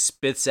hard he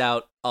spits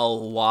out a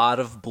lot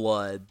of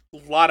blood.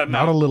 Not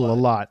a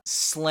lot.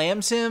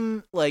 Slams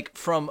him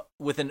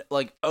with an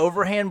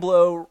overhand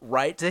blow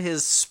right to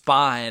his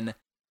spine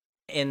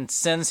and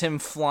sends him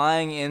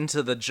flying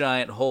into the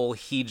giant hole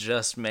he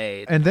just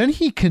made. And then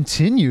he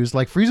continues,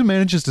 Frieza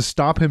manages to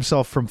stop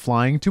himself from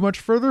flying too much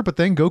further, but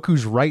then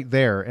Goku's right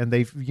there and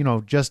they,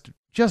 just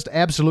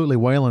absolutely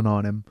wailing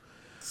on him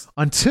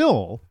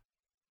until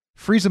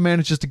Frieza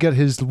manages to get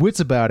his wits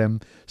about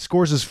him,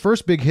 scores his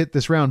first big hit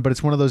this round, but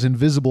it's one of those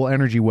invisible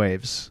energy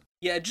waves.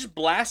 Yeah, it just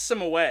blasts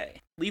him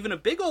away, leaving a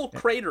big old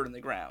crater in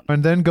the ground.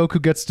 And then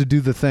Goku gets to do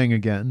the thing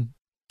again.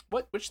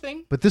 What? Which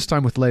thing? But this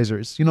time with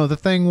lasers. The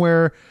thing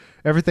where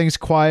everything's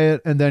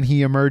quiet and then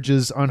he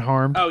emerges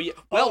unharmed. Oh, yeah.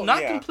 Well,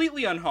 not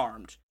completely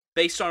unharmed,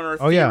 based on our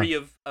theory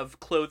of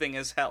clothing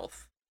as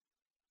health.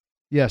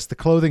 Yes, the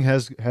clothing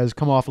has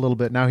come off a little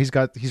bit. Now he's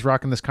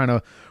rocking this kind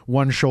of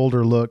one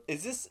shoulder look.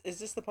 Is this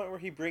the point where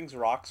he brings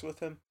rocks with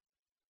him?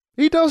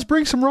 He does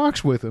bring some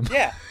rocks with him.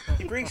 Yeah,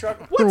 he brings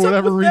rocks. What's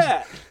up with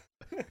that?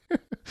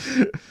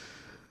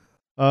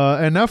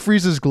 And now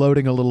Frieza's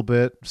gloating a little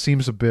bit.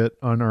 Seems a bit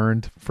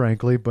unearned,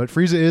 frankly, but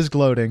Frieza is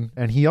gloating,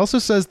 and he also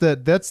says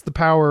that that's the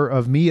power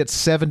of me at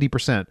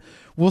 70%.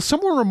 Will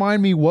someone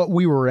remind me what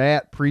we were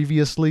at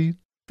previously?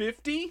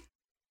 50?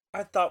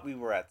 I thought we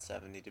were at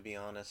 70, to be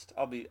honest.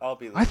 I'll be.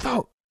 I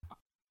thought,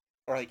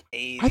 or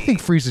 80. I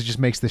think Frieza just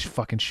makes this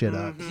fucking shit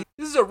up.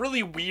 This is a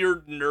really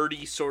weird,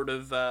 nerdy sort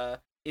of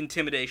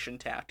intimidation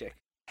tactic.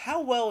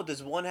 How well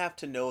does one have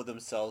to know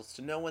themselves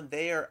to know when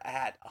they are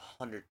at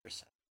 100%?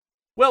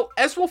 Well,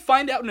 as we'll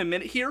find out in a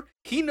minute here,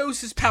 he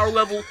knows his power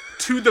level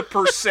to the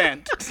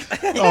percent.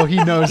 Oh,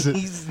 he knows it.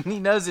 He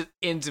knows it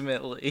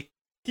intimately.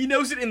 He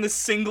knows it in the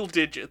single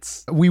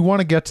digits. We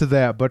want to get to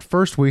that, but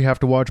first we have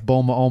to watch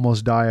Bulma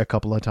almost die a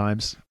couple of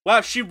times.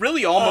 Wow, she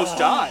really almost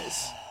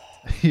dies.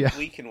 Yeah.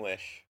 We can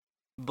wish.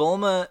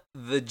 Bulma,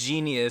 the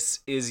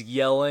genius, is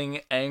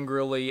yelling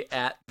angrily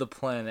at the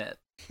planet.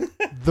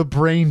 The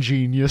brain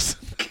genius.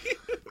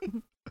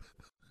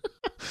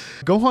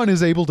 Gohan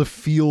is able to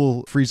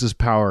feel Frieza's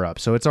power up,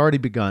 so it's already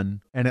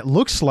begun. And it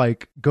looks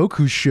like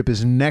Goku's ship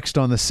is next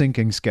on the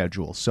sinking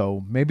schedule,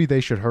 so maybe they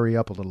should hurry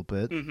up a little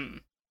bit. Mm-hmm.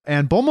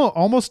 And Bulma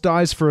almost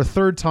dies for a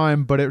third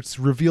time, but it's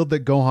revealed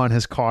that Gohan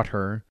has caught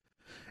her.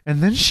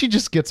 And then she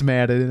just gets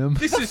mad at him.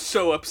 This is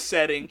so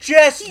upsetting.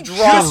 Just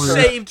drop her.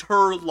 Saved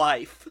her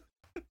life.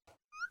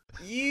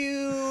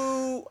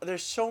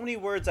 There's so many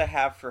words I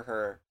have for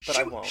her, but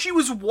I won't. She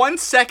was 1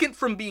 second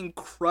from being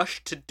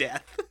crushed to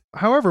death.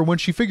 However, when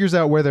she figures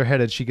out where they're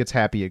headed, she gets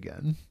happy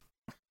again.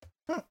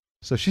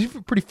 So she's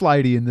pretty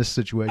flighty in this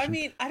situation. I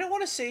mean, I don't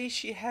want to say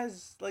she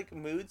has,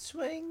 mood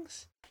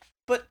swings,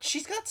 but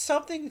she's got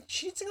something.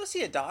 She needs to go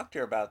see a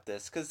doctor about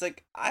this, because,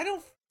 I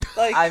don't,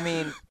 I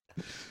mean...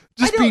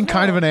 Just being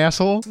kind of an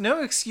asshole.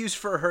 No excuse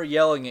for her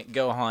yelling at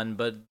Gohan,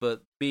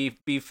 but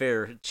be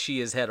fair,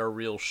 she has had a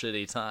real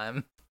shitty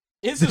time.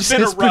 It's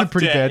been a rough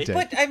pretty day. bad day.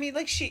 But I mean,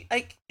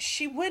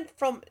 she went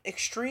from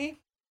extreme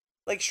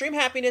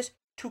happiness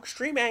to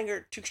extreme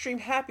anger to extreme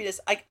happiness.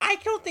 I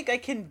don't think I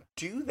can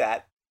do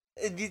that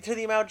to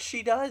the amount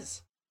she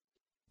does.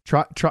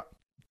 Try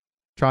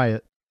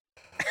it.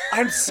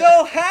 I'm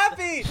so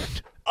happy.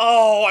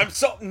 Oh,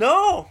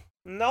 no.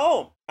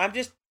 I'm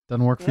just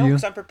doesn't work for you.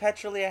 Because I'm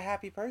perpetually a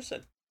happy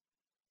person.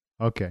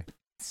 Okay.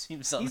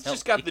 Seems He's unhealthy.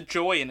 just got the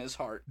joy in his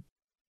heart.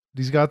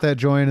 He's got that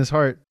joy in his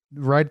heart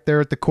right there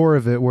at the core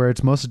of it where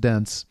it's most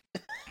dense.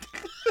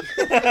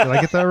 Did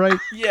I get that right?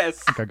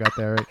 Yes. I think I got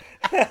that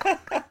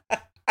right.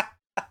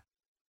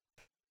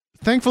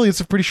 Thankfully, it's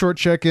a pretty short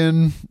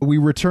check-in. We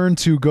return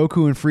to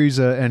Goku and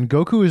Frieza, and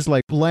Goku is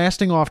like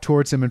blasting off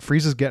towards him, and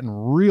Frieza's getting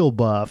real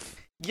buff.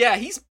 Yeah,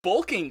 he's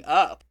bulking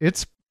up.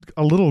 It's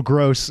a little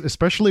gross,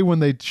 especially when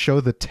they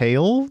show the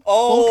tail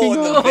Oh,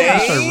 bulking the up, which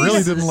I veins?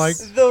 really didn't like.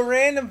 The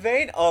random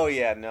vein? Oh,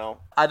 yeah, no.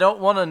 I don't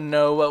want to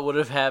know what would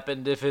have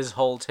happened if his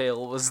whole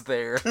tail was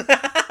there.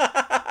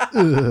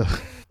 Ugh.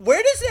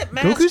 Where does that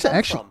mask Goku's come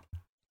actually-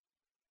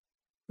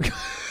 from?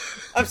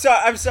 I'm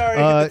sorry.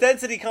 The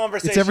density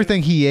conversation. It's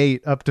everything he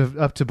ate up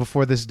to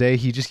before this day.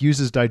 He just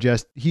uses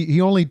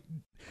He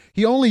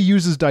only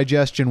uses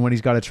digestion when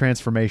he's got a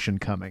transformation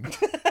coming.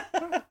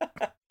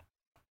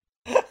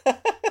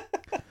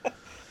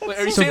 Wait,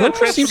 are you So saying that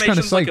Goku seems kinda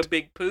transformation's like a psyched.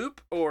 big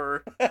poop,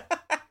 or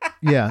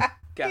Yeah.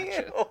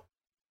 gotcha? Ew.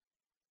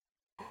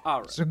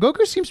 All right. So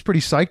Goku seems pretty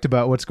psyched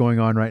about what's going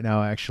on right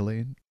now.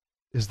 Actually,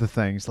 is the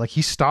things like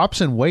he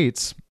stops and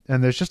waits,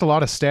 and there's just a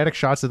lot of static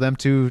shots of them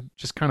two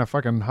just kind of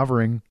fucking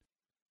hovering.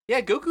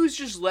 Yeah, Goku's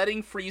just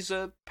letting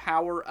Frieza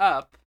power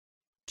up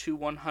to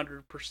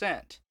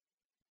 100%.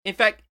 In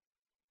fact,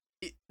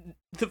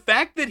 the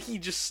fact that he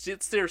just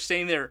sits there,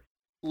 staying there,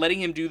 letting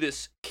him do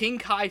this, King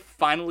Kai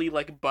finally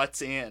like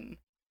butts in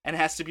and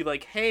has to be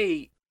like,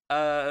 "Hey,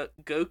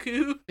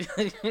 Goku."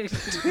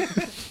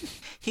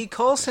 He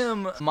calls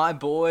him my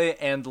boy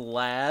and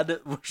lad,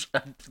 which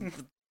I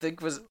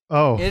think was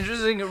Oh,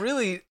 interesting. It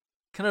really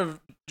kind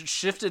of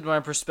shifted my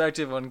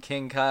perspective on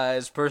King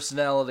Kai's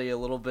personality a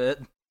little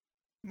bit.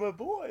 My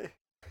boy.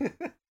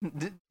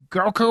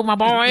 Goku, my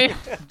boy.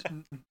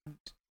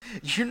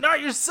 You're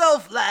not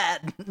yourself,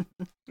 lad.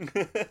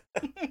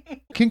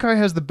 King Kai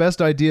has the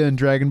best idea in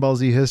Dragon Ball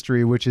Z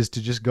history, which is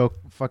to just go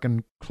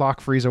fucking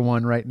clock Frieza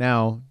 1 right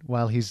now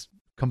while he's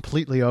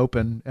completely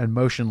open and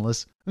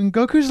motionless. And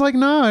Goku's like,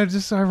 nah,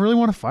 I really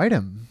want to fight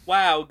him.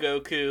 Wow,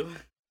 Goku.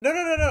 No.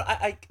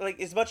 I like,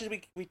 as much as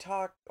we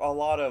talk a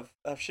lot of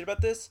shit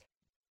about this,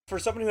 for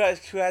someone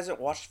who hasn't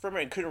watched from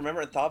it and couldn't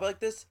remember and thought about it like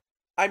this,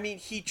 I mean,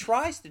 he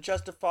tries to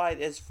justify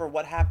it as for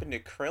what happened to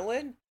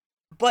Krillin,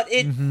 but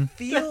it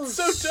feels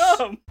That's so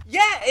dumb.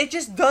 Yeah, it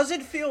just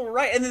doesn't feel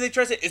right. And then they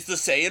try to say it's the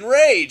Saiyan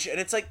rage, and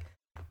it's like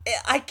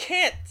I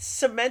can't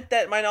cement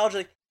that in my knowledge.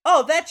 Like,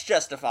 oh, that's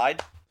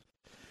justified.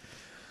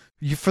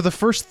 For the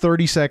first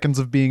 30 seconds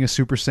of being a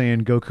Super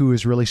Saiyan, Goku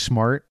is really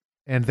smart,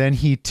 and then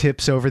he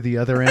tips over the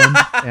other end,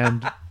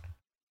 and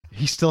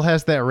he still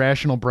has that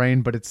rational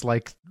brain, but it's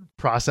like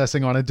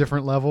processing on a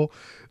different level.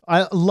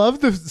 I love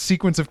the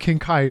sequence of King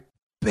Kai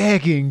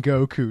begging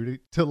Goku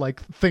to like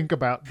think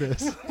about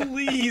this.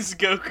 Please,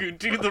 Goku,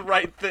 do the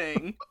right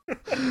thing.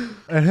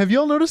 And have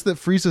y'all noticed that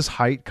Frieza's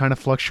height kind of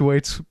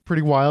fluctuates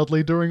pretty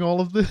wildly during all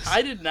of this?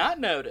 I did not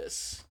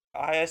notice.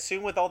 I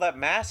assume with all that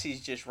mass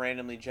he's just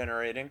randomly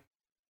generating.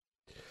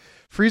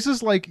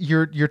 Frieza's like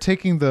you're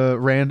taking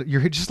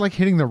you're just like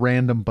hitting the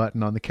random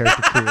button on the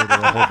character creator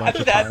a whole bunch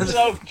of That's times.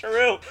 so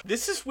true.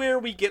 This is where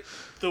we get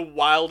the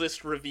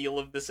wildest reveal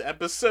of this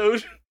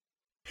episode,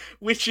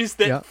 which is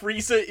that Yeah.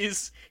 Frieza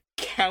is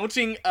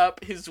counting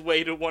up his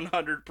way to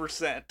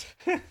 100%.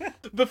 And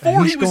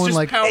Before he's he was going just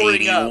like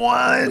powering up.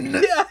 81.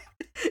 Yeah,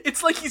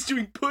 it's like he's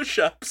doing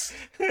push-ups.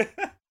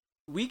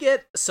 We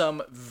get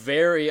some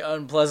very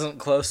unpleasant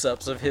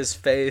close-ups of his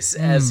face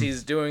as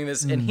he's doing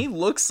this, and he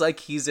looks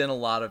like he's in a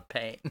lot of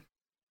pain.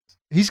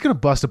 He's gonna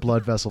bust a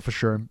blood vessel for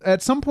sure.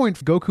 At some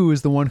point, Goku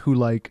is the one who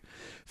like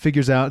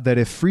figures out that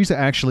if Frieza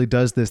actually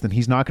does this, then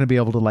he's not gonna be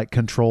able to like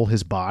control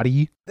his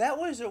body. That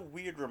was a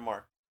weird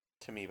remark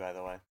to me, by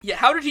the way. Yeah,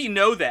 how did he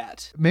know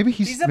that? Maybe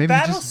He's a maybe he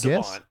battle just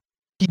guessed. savant.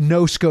 He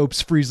no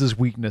scopes Frieza's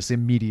weakness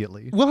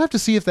immediately. We'll have to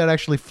see if that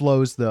actually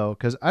flows though,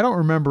 because I don't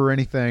remember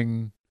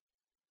anything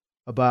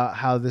about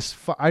how this.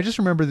 I just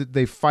remember that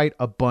they fight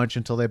a bunch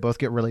until they both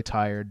get really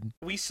tired.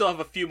 We still have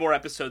a few more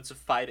episodes of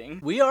fighting.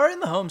 We are in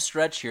the home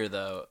stretch here,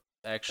 though,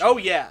 actually. Oh,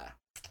 yeah.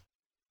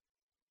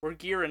 We're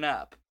gearing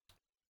up.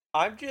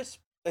 I'm just,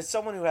 as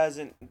someone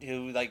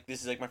who like,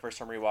 this is like my first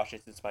time rewatching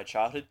it since my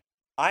childhood,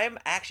 I am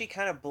actually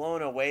kind of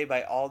blown away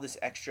by all this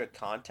extra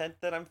content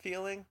that I'm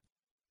feeling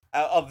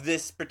of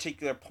this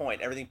particular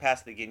point, everything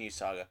past the Ginyu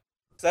Saga.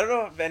 So I don't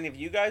know if any of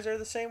you guys are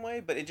the same way,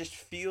 but it just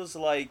feels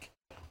like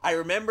I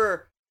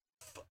remember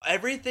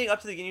everything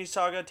up to the Ginyu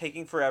Saga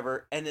taking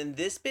forever, and then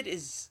this bit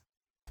is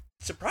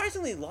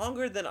surprisingly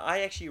longer than I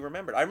actually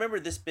remembered. I remember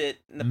this bit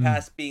in the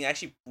past being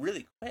actually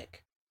really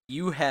quick.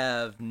 You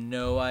have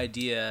no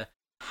idea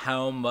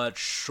how much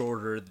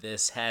shorter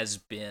this has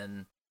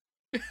been.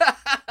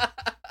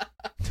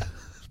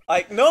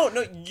 Like, no,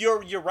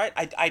 you're right.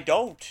 I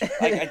don't.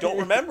 I don't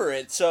remember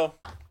it. So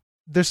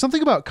There's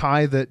something about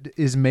Kai that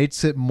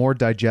makes it more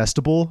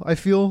digestible. I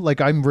feel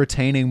like I'm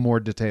retaining more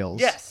details.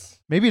 yes.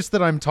 Maybe it's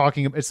that I'm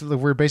talking.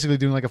 We're basically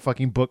doing like a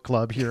fucking book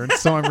club here, and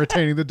so I'm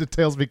retaining the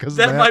details because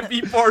That of that. might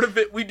be part of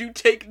it. We do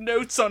take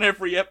notes on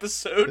every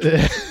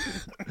episode.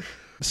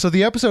 So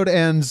the episode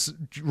ends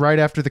right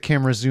after the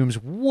camera zooms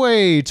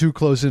way too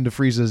close into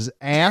Frieza's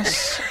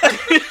ass.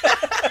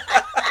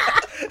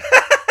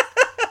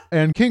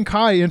 And King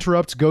Kai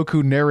interrupts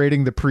Goku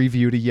narrating the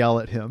preview to yell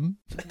at him,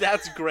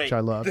 That's great. which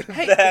I love.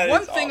 Hey, That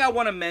one is thing I awesome.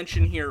 want to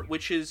mention here,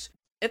 which is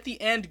at the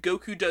end,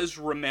 Goku does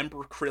remember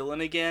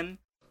Krillin again,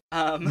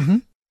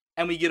 Mhm.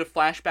 and we get a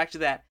flashback to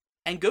that.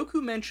 And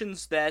Goku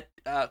mentions that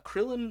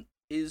Krillin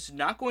is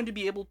not going to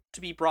be able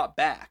to be brought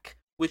back,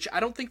 which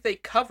I don't think they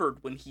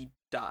covered when he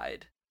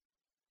died.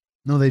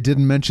 No, they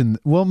didn't mention.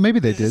 Well,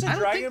 maybe they Is this did. a I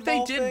don't Dragon think they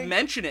Ball did thing?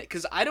 mention it,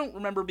 because I don't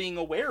remember being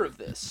aware of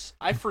this.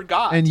 I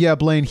forgot. And yeah,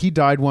 Blaine, he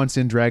died once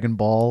in Dragon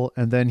Ball,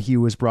 and then he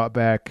was brought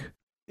back.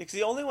 Because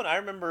the only one I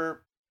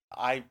remember,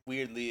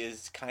 weirdly,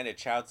 is kind of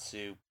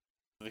Chaozu,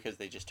 because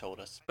they just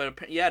told us.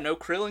 But yeah, no,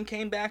 Krillin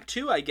came back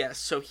too, I guess.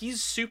 So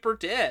he's super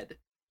dead.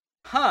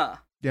 Huh.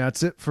 Yeah,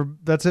 that's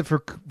it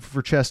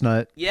for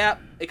Chestnut. Yeah,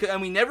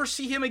 and we never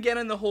see him again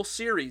in the whole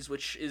series,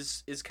 which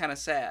is kind of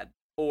sad.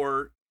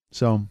 Or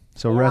So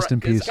rest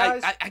in 'cause peace.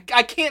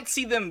 I can't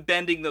see them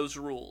bending those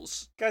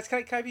rules. Guys,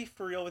 can I be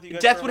for real with you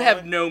guys? Death for a would have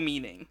moment? no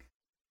meaning.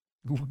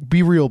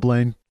 Be real,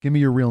 Blaine. Give me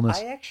your realness.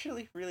 I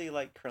actually really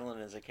like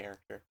Krillin as a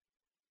character.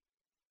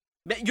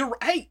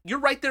 You're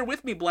right there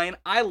with me, Blaine.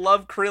 I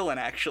love Krillin,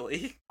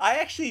 actually. I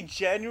actually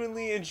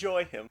genuinely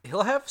enjoy him.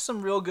 He'll have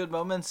some real good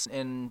moments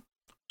in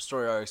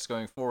story arcs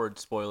going forward.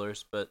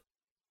 Spoilers, but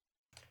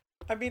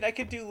I mean, I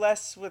could do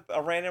less with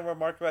a random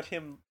remark about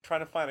him trying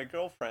to find a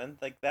girlfriend.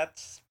 Like,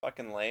 that's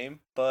fucking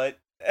lame. But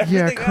Yeah,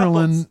 everything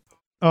Krillin. else,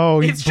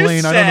 Oh, It's just Blaine,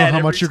 I don't know sad how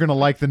every much you're gonna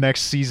like the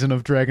next season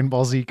of Dragon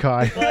Ball Z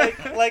Kai.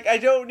 like I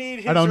don't need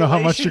his I don't know how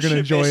much you're gonna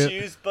relationship enjoy it.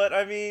 issues, but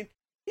I mean,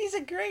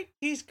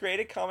 he's great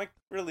at comic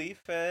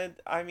relief, and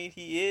I mean,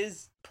 he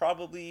is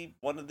probably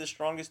one of the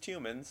strongest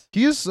humans.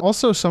 He is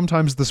also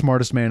sometimes the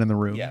smartest man in the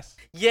room. Yes.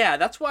 Yeah,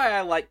 that's why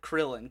I like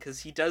Krillin, because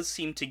he does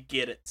seem to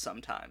get it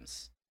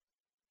sometimes.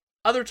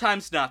 Other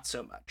times, not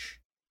so much.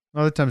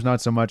 Other times,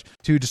 not so much.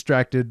 Too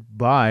distracted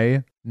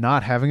by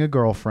not having a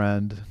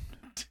girlfriend.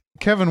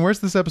 Kevin, where's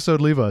this episode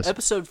leave us?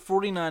 episode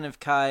 49 of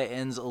Kai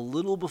ends a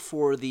little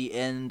before the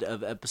end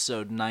of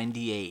episode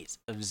 98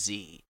 of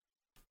Z.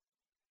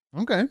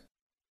 Okay.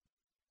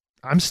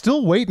 I'm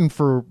still waiting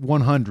for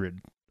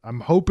 100. I'm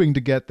hoping to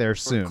get there We're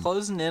soon.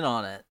 closing in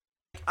on it.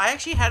 I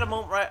actually had a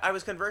moment where I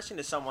was conversing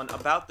to someone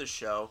about the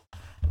show,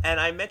 and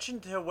I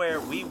mentioned to where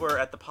we were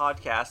at the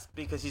podcast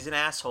because he's an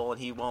asshole and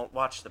he won't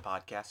watch the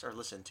podcast, or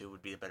listen to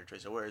would be a better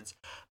choice of words.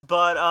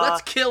 But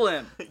Let's kill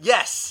him.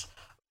 yes,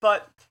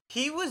 but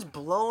he was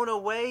blown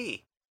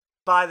away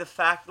by the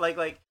fact,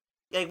 like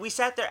we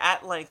sat there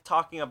at length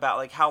talking about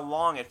like how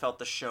long it felt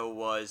the show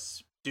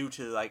was due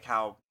to like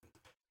how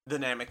the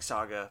Namek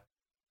Saga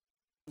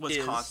was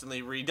Is.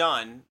 constantly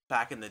redone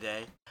back in the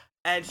day.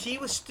 And he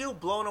was still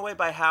blown away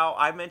by how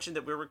I mentioned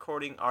that we're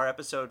recording our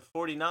episode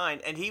 49,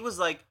 and he was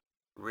like,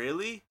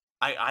 really?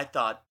 I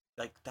thought,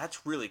 like,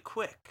 that's really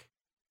quick.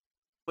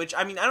 Which,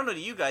 I mean, I don't know to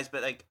you guys,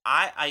 but, like,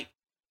 I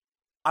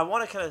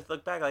want to kind of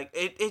look back, like,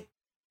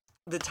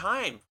 the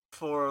time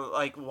for,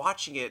 like,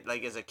 watching it,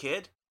 like, as a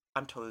kid,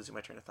 I'm totally losing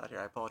my train of thought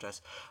here, I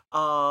apologize.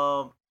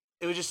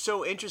 It was just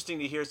so interesting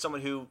to hear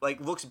someone who,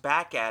 like, looks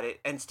back at it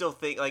and still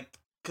think, like,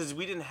 because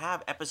we didn't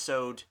have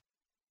episode,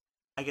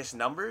 I guess,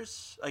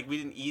 numbers. Like, we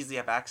didn't easily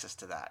have access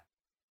to that.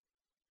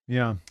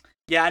 Yeah.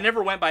 Yeah, I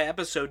never went by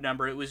episode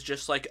number. It was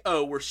just like,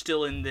 oh, we're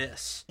still in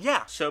this.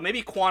 Yeah. So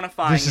maybe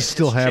quantifying This is it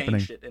still has happening.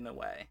 changed it in a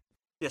way.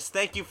 Yes,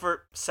 thank you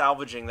for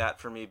salvaging that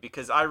for me,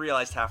 because I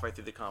realized halfway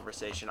through the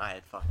conversation I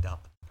had fucked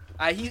up.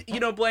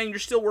 Blaine, you're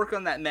still working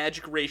on that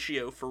magic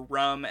ratio for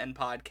rum and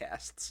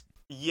podcasts.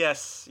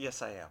 Yes,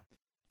 I am.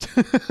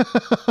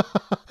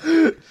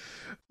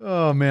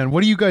 Oh man,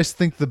 what do you guys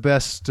think the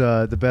best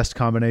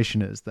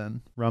combination is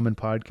then? Rum and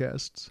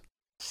podcasts.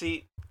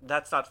 See,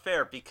 that's not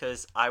fair,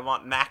 because I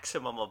want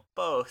maximum of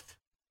both.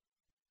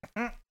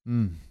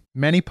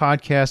 Many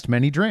podcast,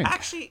 many drink.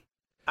 Actually,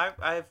 I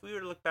if we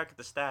were to look back at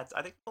the stats,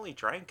 I think I only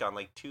drank on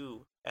like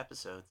 2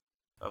 episodes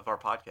of our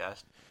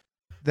podcast.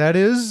 That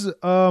is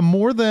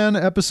more than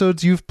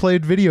episodes you've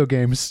played video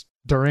games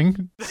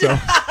during. So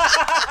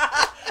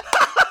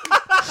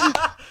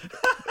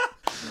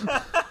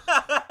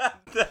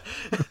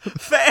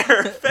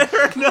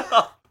fair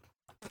enough.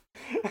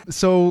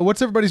 so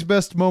what's everybody's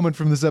best moment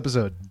from this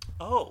episode?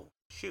 Oh,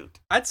 shoot.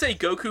 I'd say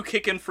Goku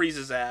kicking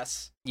Frieza's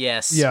ass.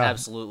 Yes, Yeah.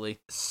 absolutely.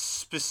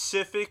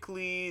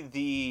 Specifically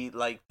the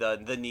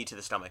knee to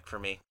the stomach for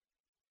me.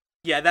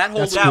 Yeah, that whole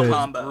That's little good.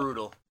 combo.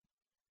 Brutal.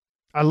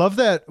 I love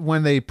that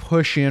when they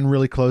push in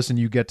really close and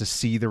you get to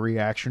see the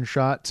reaction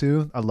shot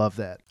too. I love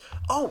that.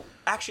 Oh,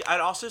 actually, I'd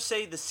also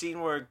say the scene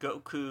where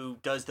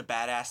Goku does the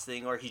badass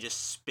thing where he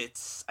just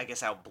spits, I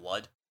guess, out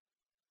blood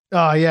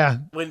Oh yeah,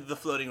 when the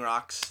floating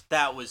rocks.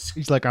 That was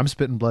he's like, I'm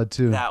spitting blood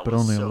too, That but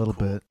was only so a little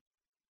cool. bit.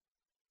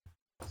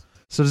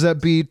 So does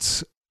that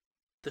beat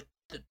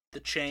The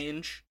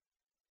change.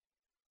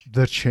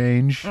 the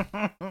change? no.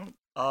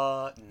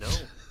 I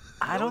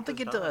No, don't think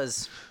it not.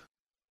 does.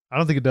 I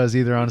don't think it does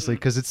either, honestly,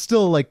 because it's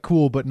still like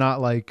cool, but not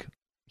like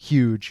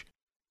huge.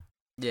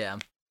 Yeah.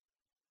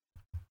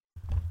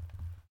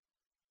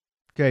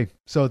 Okay,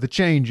 so the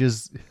change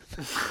is.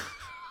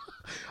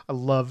 I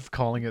love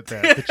calling it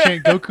that. The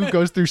chant Goku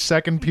goes through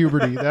second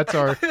puberty. That's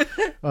our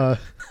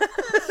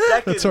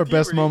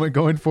best moment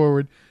going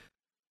forward.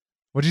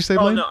 What'd you say,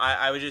 Oh Blaine? no,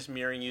 I was just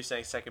mirroring you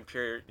saying second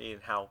purity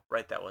and how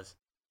right that was.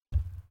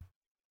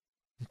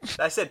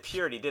 I said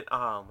purity, did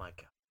oh my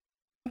god.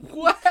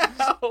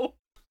 Wow.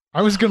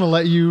 I was gonna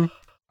let you.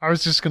 I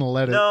was just gonna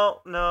let it.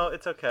 No,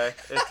 it's okay.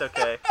 It's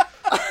okay.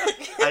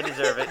 I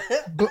deserve it.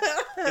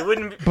 It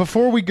wouldn't be...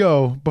 Before we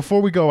go,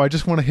 I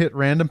just want to hit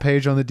random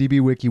page on the DB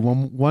Wiki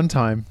one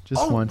time,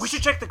 just once. We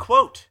should check the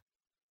quote.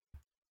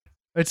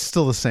 It's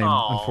still the same,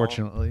 Aw.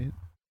 unfortunately.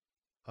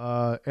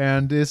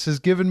 And this has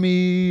given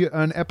me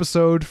an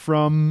episode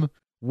from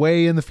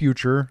way in the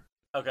future.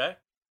 Okay.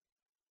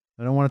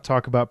 I don't want to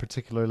talk about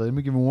particularly. Let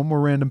me give you one more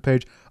random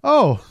page.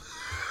 Oh!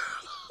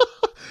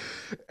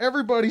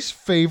 Everybody's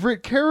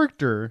favorite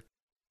character.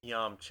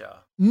 Yamcha.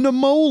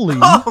 Nemoli.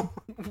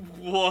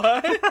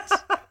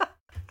 What?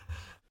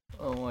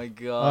 Oh my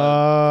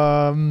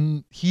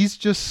god. He's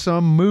just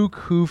some mook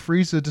who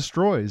Frieza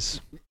destroys.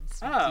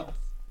 Oh.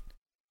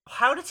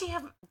 How does he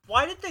have...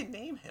 Why did they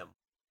name him?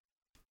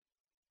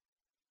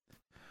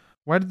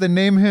 Why did they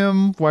name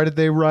him? Why did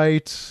they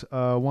write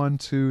 1,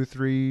 2,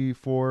 3,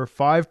 4,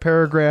 5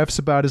 paragraphs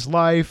about his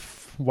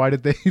life? Why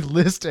did they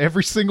list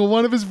every single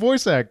one of his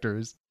voice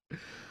actors?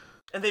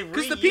 And they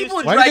Because the reused people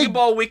in Why did Dragon they-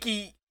 Ball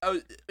Wiki,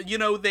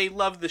 they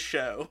love the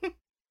show.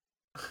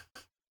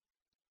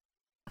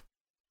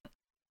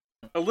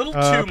 A little too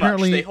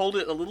apparently- much. They hold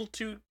it a little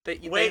too... They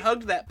Wait.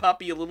 hugged that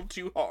puppy a little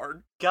too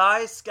hard.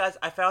 Guys,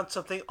 I found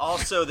something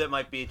also that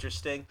might be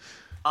interesting.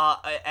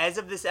 As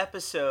of this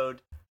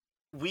episode,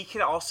 we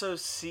can also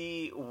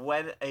see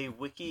when a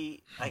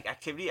wiki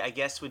activity, I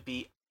guess, would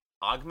be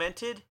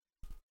augmented,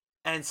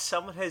 and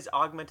someone has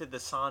augmented the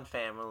San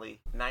family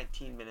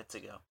 19 minutes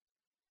ago.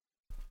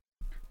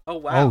 Oh,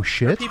 wow. Oh,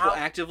 shit. There are people How-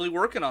 actively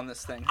working on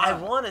this thing. I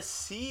Huh. want to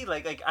see,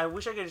 I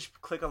wish I could just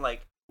click on,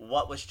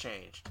 what was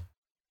changed.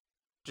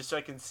 Just so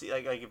I can see,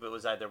 if it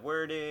was either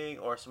wording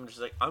or someone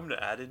just I'm going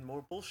to add in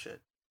more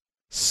bullshit.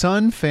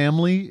 Sun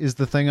Family is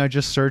the thing I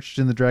just searched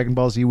in the Dragon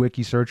Ball Z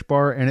Wiki search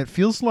bar, and it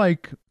feels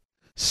like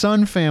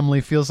Sun Family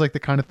feels like the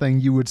kind of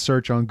thing you would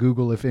search on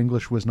Google if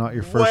English was not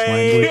your first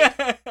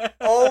language.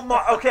 Oh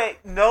my! Okay,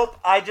 nope.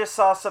 I just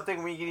saw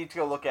something we need to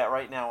go look at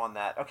right now on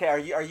that. Okay,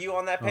 are you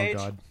on that page?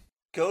 Oh god.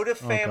 Go to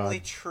Family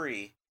God.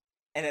 Tree,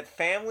 and at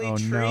Family Oh,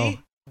 Tree no.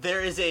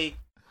 there is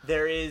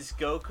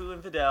Goku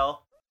and Videl,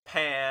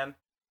 Pan,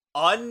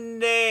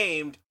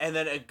 unnamed, and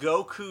then a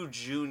Goku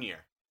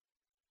Jr.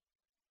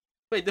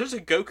 Wait, there's a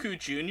Goku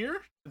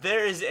Jr.?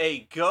 There is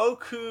a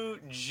Goku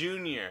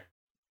Jr.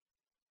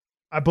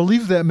 I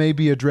believe that may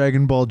be a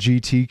Dragon Ball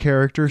GT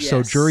character, so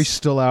Yes. jury's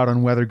still out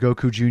on whether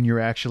Goku Jr.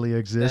 actually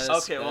exists. That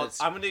is- Okay, well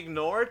I'm gonna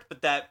ignore it,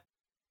 but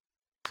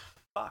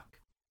fuck.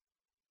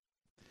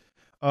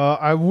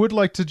 I would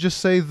like to just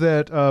say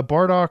that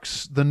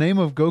Bardock's, the name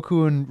of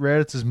Goku and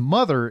Raditz's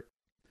mother,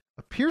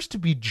 appears to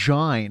be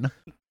Jine.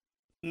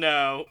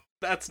 No,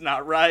 that's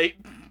not right.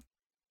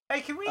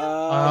 Hey, can we?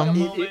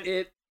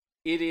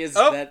 It is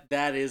Oh.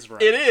 that is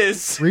right. It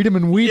is. Freedom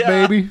and wheat, Yeah.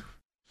 baby.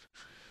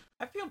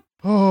 I feel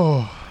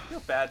Oh,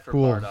 bad for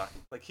Cool. Bardock.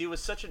 He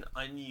was such an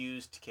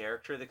unused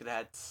character that could have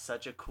had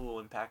such a cool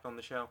impact on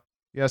the show.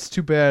 yeah, it's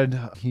too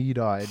bad he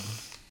died.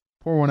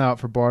 Pour one out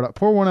for Bardock.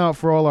 Pour one out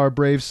for all our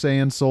brave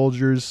Saiyan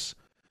soldiers.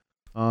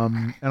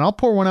 And I'll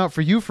pour one out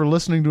for you for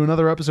listening to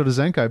another episode of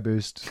Zenkai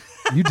Boost.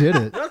 You did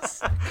it.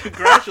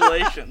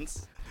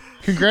 Congratulations.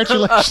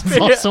 Congratulations.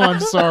 Also, I'm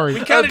sorry.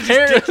 We kind of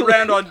just dicked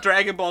around on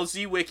Dragon Ball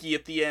Z Wiki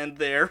at the end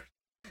there.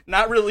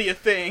 Not really a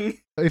thing.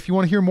 If you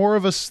want to hear more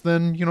of us,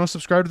 then,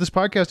 subscribe to this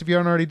podcast if you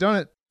haven't already done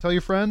it. Tell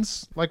your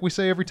friends, like we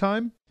say every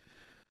time.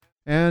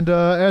 And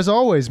as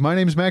always, my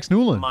name is Max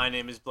Newland. My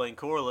name is Blaine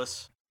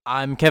Corliss.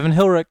 I'm Kevin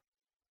Hilrich.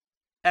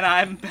 And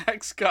I'm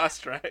Max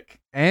Kostrek.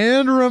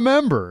 And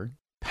remember,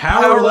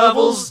 Power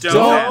levels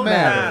don't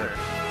matter.